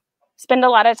inspire you. Spend a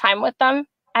lot of time with them,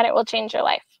 and it will change your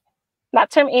life.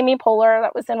 That's from Amy Poehler.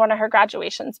 That was in one of her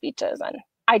graduation speeches. And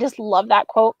I just love that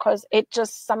quote because it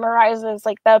just summarizes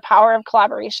like the power of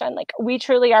collaboration. Like we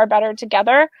truly are better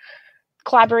together.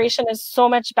 Collaboration is so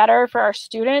much better for our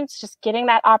students, just getting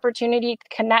that opportunity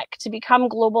to connect, to become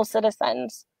global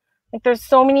citizens. Like there's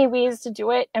so many ways to do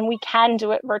it, and we can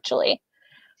do it virtually.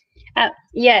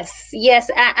 Yes, yes.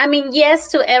 I mean, yes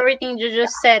to everything you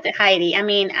just said, Heidi. I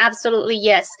mean, absolutely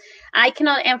yes. I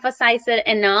cannot emphasize it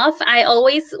enough. I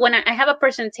always, when I have a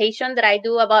presentation that I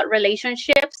do about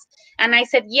relationships, and I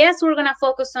said, yes, we're going to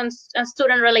focus on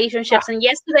student relationships. And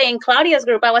yesterday in Claudia's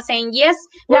group, I was saying, yes,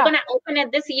 we're going to open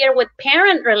it this year with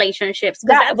parent relationships.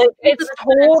 Yeah, it's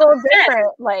total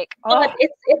different. Like, but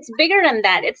it's bigger than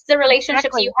that. It's the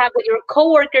relationships you have with your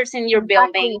coworkers in your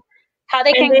building. How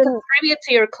they can contribute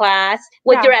to your class,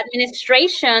 with your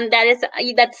administration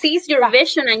that sees your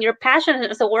vision and your passion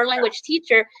as a world language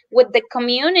teacher, with the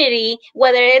community,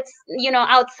 whether it's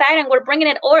outside and we're bringing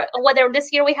it, or whether this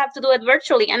year we have to do it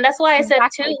virtually. And that's why I said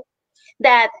too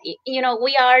that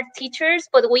we are teachers,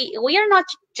 but we are not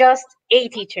just a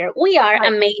teacher. We are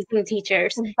amazing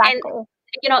teachers, and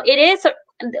it is.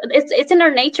 It's in our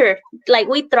nature. Like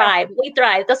we thrive.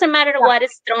 Doesn't matter what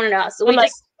is thrown at us. We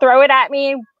just throw it at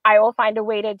me. I will find a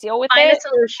way to deal with it. Find a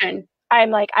solution.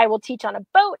 I'm like, I will teach on a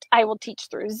boat. I will teach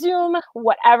through Zoom.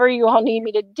 Whatever you all need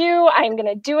me to do, I'm going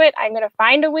to do it. I'm going to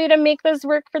find a way to make this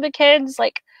work for the kids.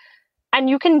 Like, and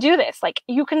you can do this. Like,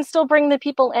 you can still bring the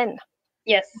people in.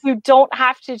 Yes. You don't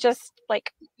have to just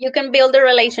like. You can build the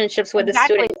relationships with the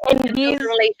students. And build the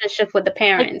relationship with the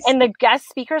parents. And the guest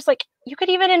speakers, like, you could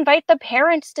even invite the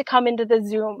parents to come into the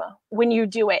Zoom when you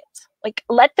do it. Like,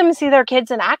 let them see their kids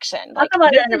in action. Like,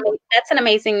 that's an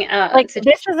amazing like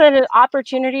situation. This is an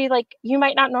opportunity like you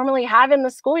might not normally have in the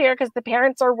school year because the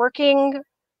parents are working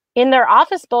in their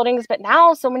office buildings, but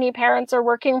now so many parents are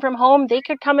working from home, they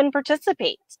could come and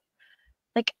participate.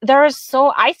 Like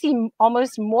I see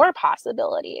almost more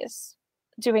possibilities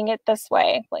doing it this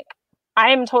way. Like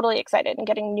I am totally excited and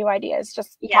getting new ideas.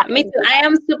 Me too. I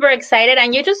am super excited,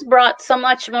 and you just brought so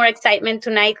much more excitement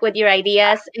tonight with your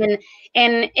ideas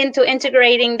and into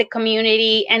integrating the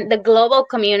community and the global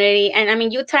community. And I mean,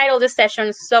 you titled this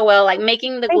session so well, like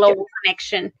making the global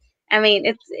connection. I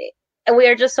mean, we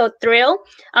are just so thrilled.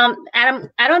 Adam,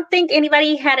 I don't think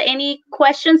anybody had any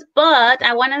questions, but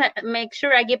I want to make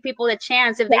sure I give people a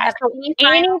chance if they have anything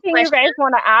you guys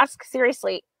want to ask.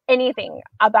 Seriously. Anything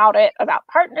about it, about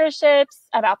partnerships,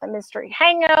 about the mystery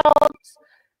hangouts,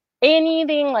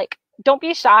 anything. Like, don't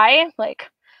be shy. Like,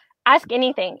 ask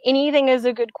anything. Anything is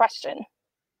a good question.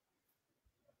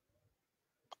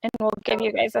 And we'll give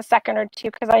you guys a second or two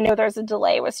because I know there's a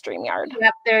delay with StreamYard.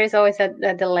 Yep, there is always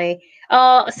a delay.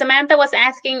 Samantha was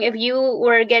asking if you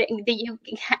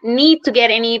need to get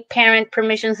any parent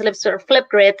permission slips or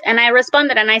Flipgrid, and I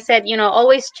responded and I said,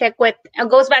 always check with.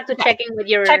 It goes back to checking with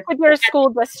your school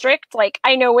district. Like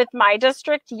I know with my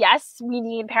district, yes, we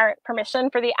need parent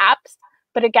permission for the apps.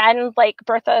 But again, like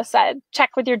Bertha said, check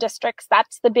with your districts.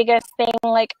 That's the biggest thing.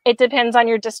 Like it depends on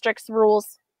your district's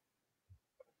rules.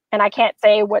 And I can't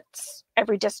say what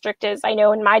every district is. I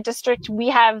know in my district, we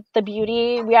have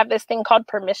this thing called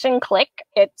Permission Click.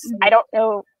 I don't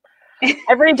know,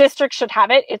 every district should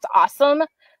have it. It's awesome.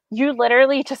 You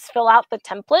literally just fill out the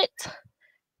template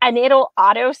and it'll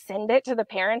auto send it to the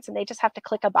parents and they just have to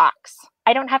click a box.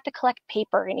 I don't have to collect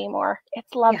paper anymore.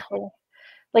 It's lovely. Yeah.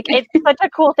 Like it's such a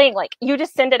cool thing. Like you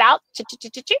just send it out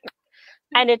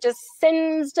and it just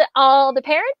sends to all the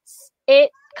parents. It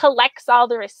collects all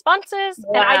the responses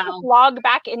and I just log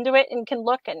back into it and can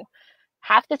look, and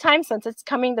half the time since it's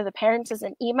coming to the parents as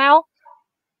an email,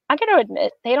 I'm going to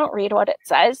admit they don't read what it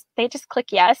says. They just click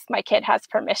yes, my kid has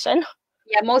permission.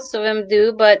 Yeah, most of them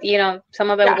do, but some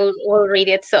of them will read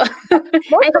it. So most of them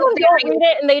don't read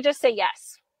it and they just say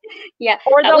yes. Yeah.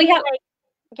 Or we have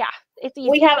it's easy.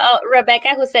 We have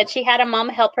Rebecca who said she had a mom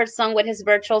help her son with his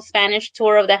virtual Spanish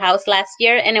tour of the house last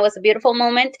year, and it was a beautiful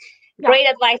moment. Great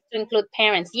advice to include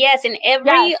parents. Yes, in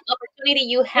every opportunity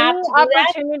you have to do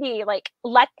that. Like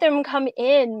let them come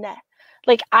in.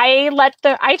 Like I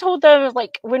told them,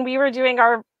 like when we were doing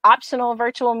our optional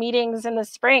virtual meetings in the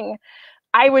spring,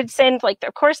 I would send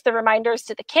of course the reminders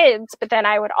to the kids, but then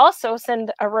I would also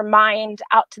send a remind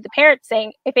out to the parents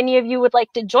saying, if any of you would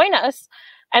like to join us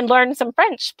and learn some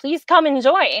French, please come and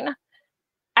join.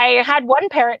 I had one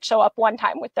parent show up one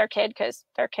time with their kid because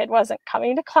their kid wasn't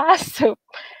coming to class. So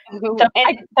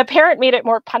the parent made it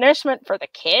more punishment for the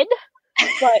kid,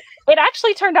 but it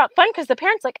actually turned out fun because the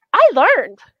parent's like, I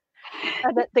learned.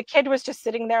 And the kid was just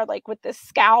sitting there like with this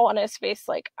scowl on his face,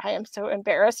 like, I am so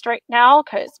embarrassed right now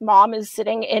because mom is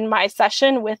sitting in my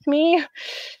session with me.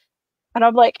 And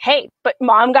I'm like, hey, but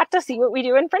mom got to see what we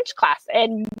do in French class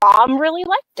and mom really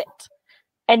liked it.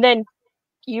 And then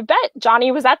you bet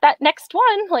Johnny was at that next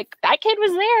one. Like, that kid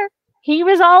was there. He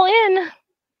was all in.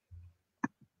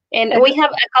 And we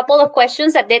have a couple of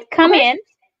questions that did come in.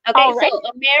 Okay, All right. so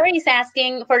Mary is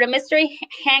asking for the mystery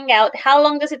hangout, how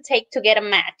long does it take to get a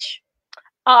match?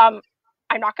 I'm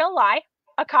not gonna lie,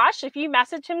 Akash, if you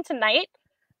message him tonight,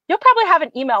 you'll probably have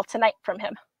an email tonight from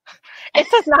him. It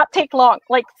does not take long.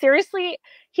 Like, seriously,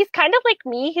 he's kind of like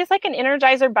me. He's like an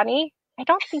Energizer bunny. I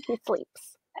don't think he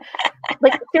sleeps.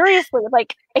 Like, seriously,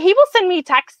 like, he will send me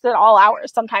texts at all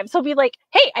hours sometimes. He'll be like,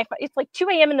 hey, it's like 2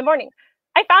 a.m. in the morning.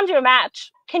 I found you a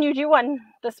match. Can you do one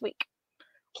this week?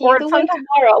 Can you do one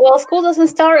tomorrow? Well, school doesn't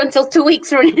start until 2 weeks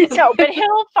from now. No, but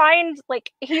he'll find,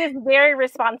 like, he is very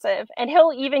responsive, and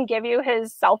he'll even give you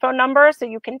his cell phone number so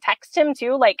you can text him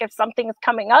too. Like, if something is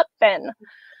coming up and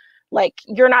like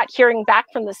you're not hearing back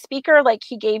from the speaker, like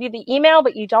he gave you the email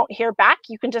but you don't hear back,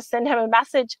 you can just send him a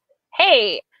message.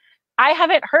 Hey, I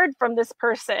haven't heard from this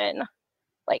person.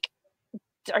 Like,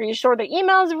 are you sure the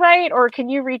email is right? Or can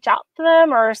you reach out to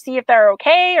them or see if they're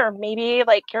okay? Or maybe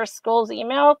like your school's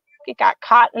email, it got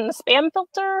caught in the spam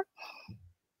filter.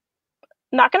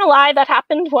 Not gonna lie, that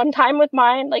happened one time with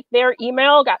mine. Like, their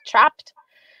email got trapped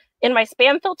in my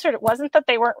spam filter. It wasn't that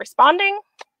they weren't responding.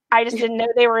 I just didn't know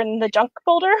they were in the junk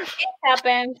folder. It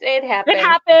happens. It happens. It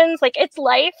happens. Like, it's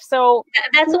life. So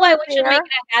that's why we should make it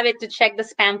a habit to check the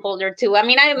spam folder too. I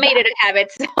mean, I made it a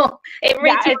habit, so every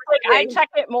it's like I check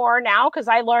it more now because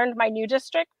I learned my new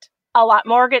district a lot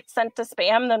more gets sent to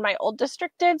spam than my old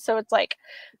district did. So it's like,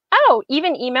 oh,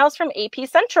 even emails from AP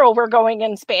Central were going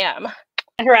in spam.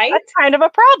 Right. That's kind of a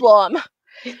problem.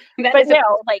 But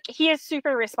no, like, he is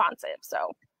super responsive.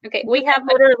 So okay, we have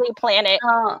literally plan it.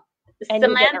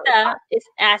 Samantha is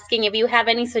asking if you have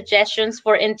any suggestions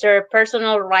for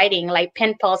interpersonal writing, like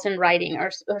pen pals and writing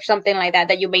or something like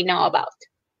that you may know about.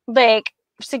 Like,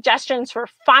 suggestions for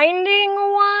finding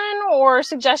one or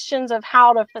suggestions of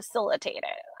how to facilitate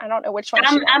it? I don't know which one.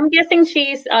 I'm guessing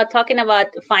she's talking about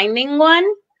finding one.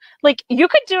 Like, you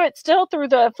could do it still through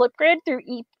the Flipgrid,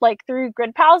 through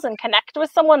Grid Pals and connect with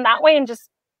someone that way, and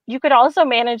just, you could also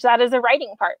manage that as a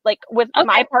writing part. Like with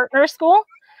my partner school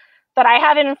that I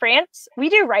have in France, we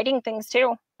do writing things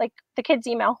too. Like, the kids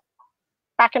email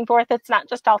back and forth. It's not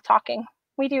just all talking.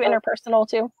 We do interpersonal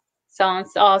too.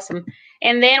 Sounds awesome.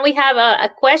 And then we have a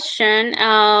question.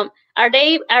 Are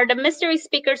the mystery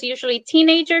speakers usually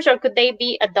teenagers or could they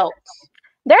be adults?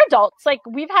 They're adults. Like,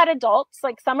 we've had adults,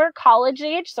 like some are college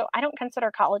age. So I don't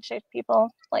consider college age people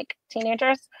like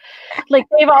teenagers. Like,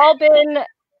 they've all been,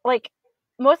 like,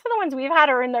 most of the ones we've had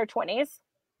are in their 20s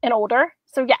and older.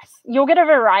 So yes, you'll get a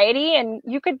variety, and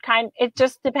you could it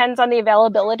just depends on the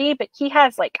availability, but he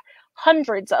has like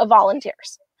hundreds of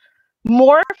volunteers,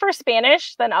 more for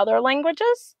Spanish than other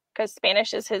languages because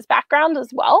Spanish is his background as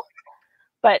well.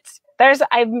 But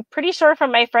I'm pretty sure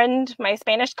from my friend, my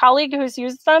Spanish colleague who's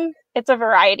used them, it's a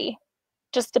variety.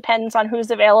 Just depends on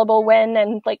who's available when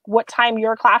and like what time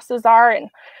your classes are. And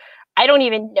I don't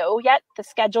even know yet the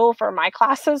schedule for my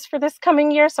classes for this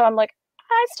coming year. So I'm like,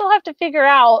 I still have to figure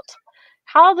out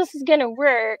how this is going to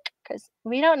work because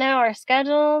we don't know our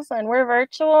schedules and we're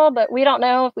virtual, but we don't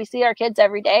know if we see our kids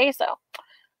every day. So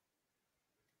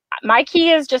my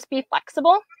key is just be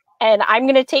flexible, and I'm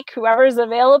going to take whoever's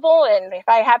available. And if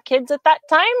I have kids at that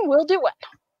time, we'll do it.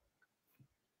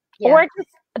 Yeah. Or just,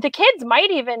 the kids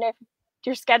might even, if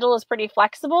your schedule is pretty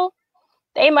flexible,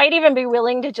 they might even be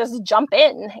willing to just jump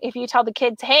in. If you tell the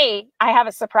kids, hey, I have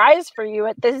a surprise for you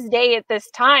at this day, at this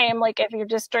time, like if your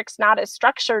district's not as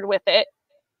structured with it,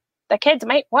 the kids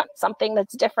might want something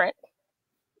that's different.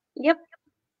 Yep.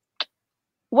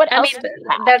 What else? I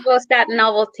mean, there goes that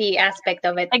novelty aspect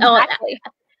of it. Exactly.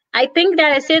 I think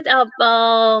that is it.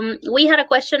 We had a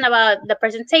question about the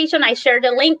presentation. I shared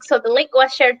the link. So the link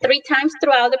was shared 3 times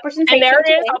throughout the presentation. And there it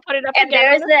is. I'll put it up and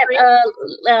again. And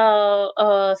there's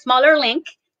a smaller link,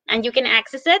 and you can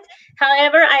access it.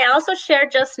 However, I also shared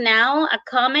just now a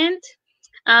comment.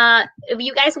 If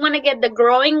you guys want to get the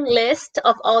growing list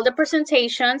of all the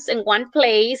presentations in one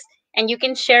place, and you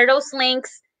can share those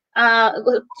links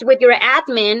with your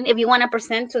admin, if you want to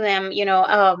present to them, you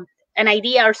know, an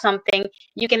idea or something,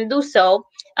 you can do so.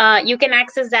 You can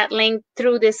access that link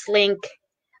through this link.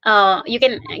 You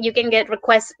can get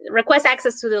request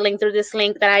access to the link through this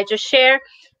link that I just shared.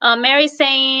 Mary's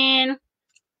saying,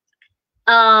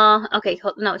 okay,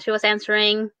 no, she was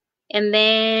answering. And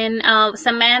then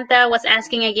Samantha was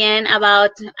asking again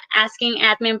about asking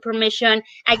admin permission.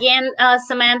 Again,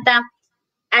 Samantha,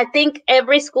 I think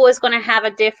every school is going to have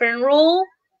a different rule,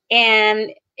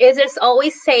 and it is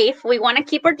always safe. We want to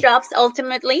keep our jobs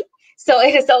ultimately. So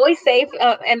it is always safe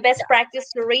and best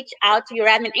practice to reach out to your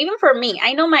admin. Even for me,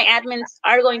 I know my admins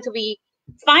are going to be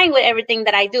fine with everything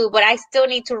that I do, but I still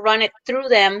need to run it through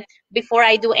them before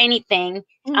I do anything.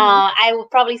 I will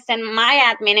probably send my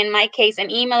admin, in my case,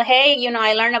 an email. Hey,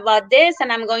 I learned about this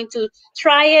and I'm going to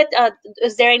try it.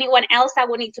 Is there anyone else I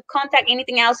would need to contact?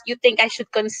 Anything else you think I should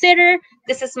consider?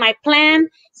 This is my plan.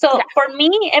 So for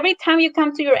me, every time you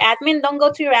come to your admin, don't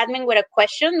go to your admin with a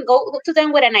question. Go to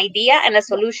them with an idea and a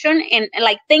solution, and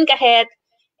like think ahead.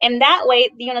 And that way,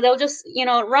 they'll just,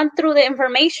 run through the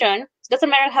information. Doesn't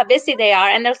matter how busy they are.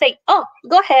 And they'll say, oh,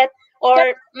 go ahead.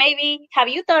 Or maybe, have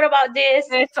you thought about this?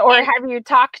 Or have you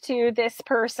talked to this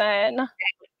person?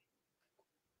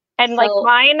 And like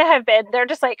mine have been, they're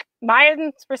just like, my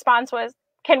response was,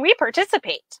 can we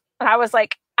participate? And I was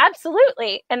like,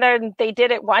 absolutely. And then they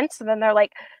did it once. And then they're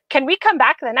like, can we come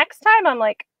back the next time? I'm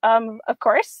like, of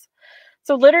course.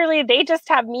 So literally they just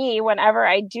have me whenever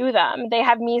I do them. They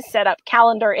have me set up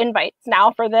calendar invites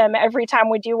now for them every time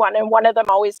we do one. And one of them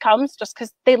always comes just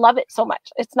because they love it so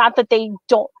much. It's not that they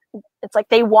don't, it's like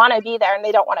they want to be there and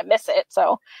they don't want to miss it.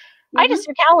 So I just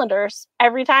do calendars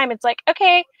every time. It's like,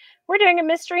 okay, we're doing a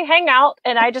mystery hangout,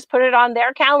 and I just put it on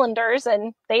their calendars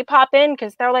and they pop in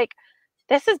because they're like,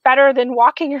 this is better than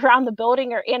walking around the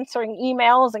building or answering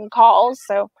emails and calls.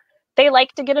 So they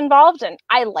like to get involved, and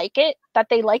I like it that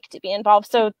they like to be involved.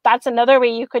 So that's another way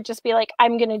you could just be like,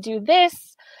 I'm going to do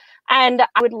this, and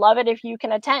I would love it if you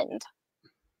can attend.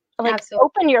 Like, absolutely.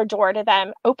 Open your door to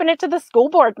them. Open it to the school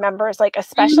board members, like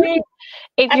especially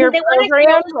if your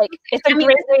program, like it's a great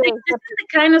way. This is the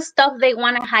kind of stuff they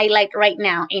want to highlight right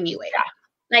now anyway.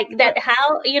 Yeah. Like that,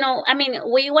 how,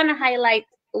 we want to highlight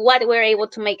what we're able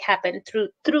to make happen through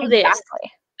this.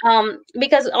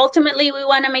 Because ultimately we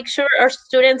want to make sure our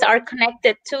students are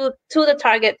connected to the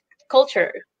target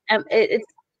culture.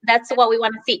 That's what we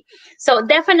want to see. So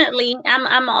definitely,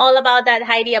 I'm all about that,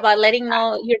 Heidi, about letting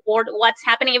know your board what's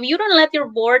happening. If you don't let your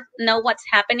board know what's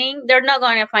happening, they're not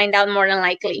going to find out more than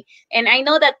likely. And I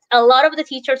know that a lot of the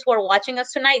teachers who are watching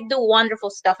us tonight do wonderful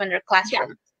stuff in their classroom.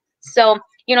 Yeah. So,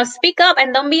 speak up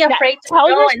and don't be afraid to tell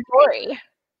your story.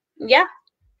 Yeah.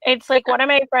 It's like one of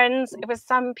my friends, it was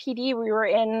some PD we were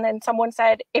in, and someone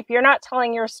said, if you're not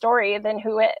telling your story, then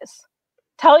who is?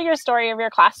 Tell your story of your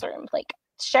classroom. Like,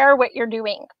 share what you're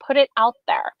doing. Put it out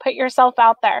there. Put yourself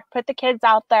out there. Put the kids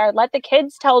out there. Let the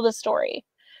kids tell the story.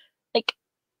 Like,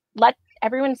 let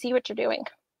everyone see what you're doing.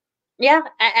 Yeah,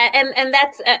 and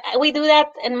that's we do that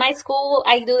in my school.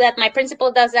 I do that. My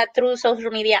principal does that through social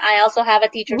media. I also have a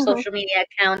teacher social media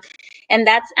account, and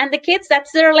the kids,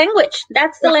 that's their language.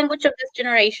 That's the language of this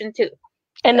generation too.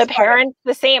 And the parents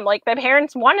the same. Like the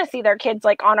parents want to see their kids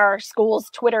like on our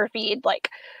school's Twitter feed. Like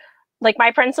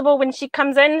my principal, when she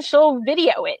comes in, she'll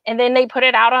video it, and then they put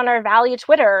it out on our Valley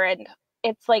Twitter, and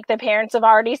it's like the parents have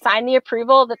already signed the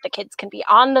approval that the kids can be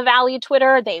on the Valley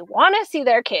Twitter. They want to see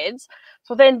their kids.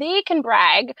 So then they can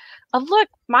brag of, look,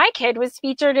 my kid was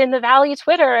featured in the Valley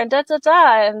Twitter and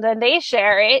da-da-da. And then they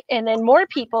share it, and then more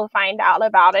people find out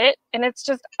about it. And it's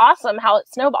just awesome how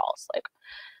it snowballs. Like,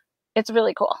 it's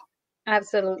really cool.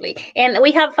 Absolutely. And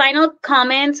we have final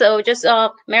comments. So just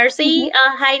Mercy,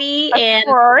 Heidi, of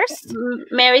course.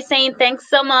 Mary saying thanks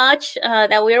so much,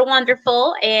 that we're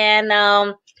wonderful.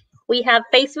 And we have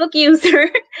Facebook user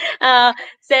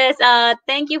says,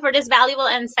 thank you for this valuable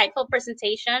and insightful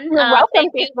presentation. You're welcome,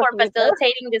 thank you for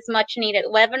facilitating this much needed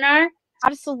webinar.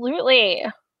 Absolutely.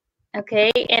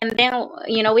 Okay. And then,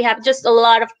 we have just a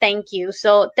lot of thank you.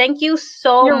 So thank you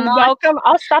so much. You're welcome.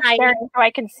 I'll stop staring so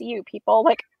I can see you people.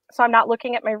 Like, so I'm not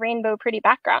looking at my rainbow pretty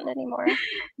background anymore.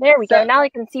 There we go. Now I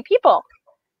can see people.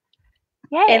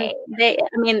 Yay.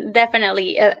 And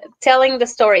definitely telling the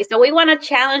story. So we want to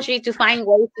challenge you to find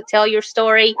ways to tell your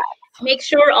story. Make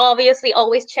sure, obviously,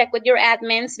 always check with your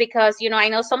admins, because, I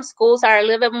know some schools are a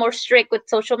little bit more strict with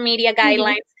social media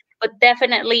guidelines, but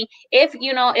definitely if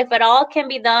at all can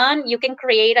be done, you can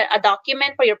create a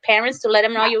document for your parents to let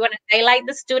them know you're going to highlight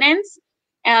the students,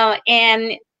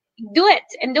 and do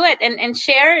it and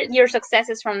share your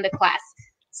successes from the class.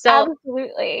 So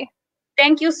absolutely.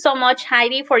 Thank you so much,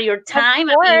 Heidi, for your time.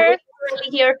 I mean, we're really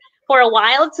here for a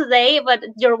while today, but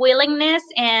your willingness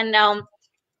and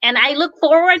I look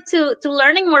forward to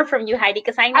learning more from you, Heidi,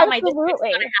 because I know my district's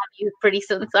going to have you pretty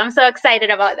soon. So I'm so excited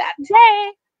about that.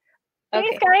 Yay!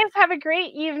 Thanks, guys. Have a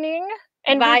great evening,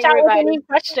 and reach out with any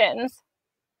questions.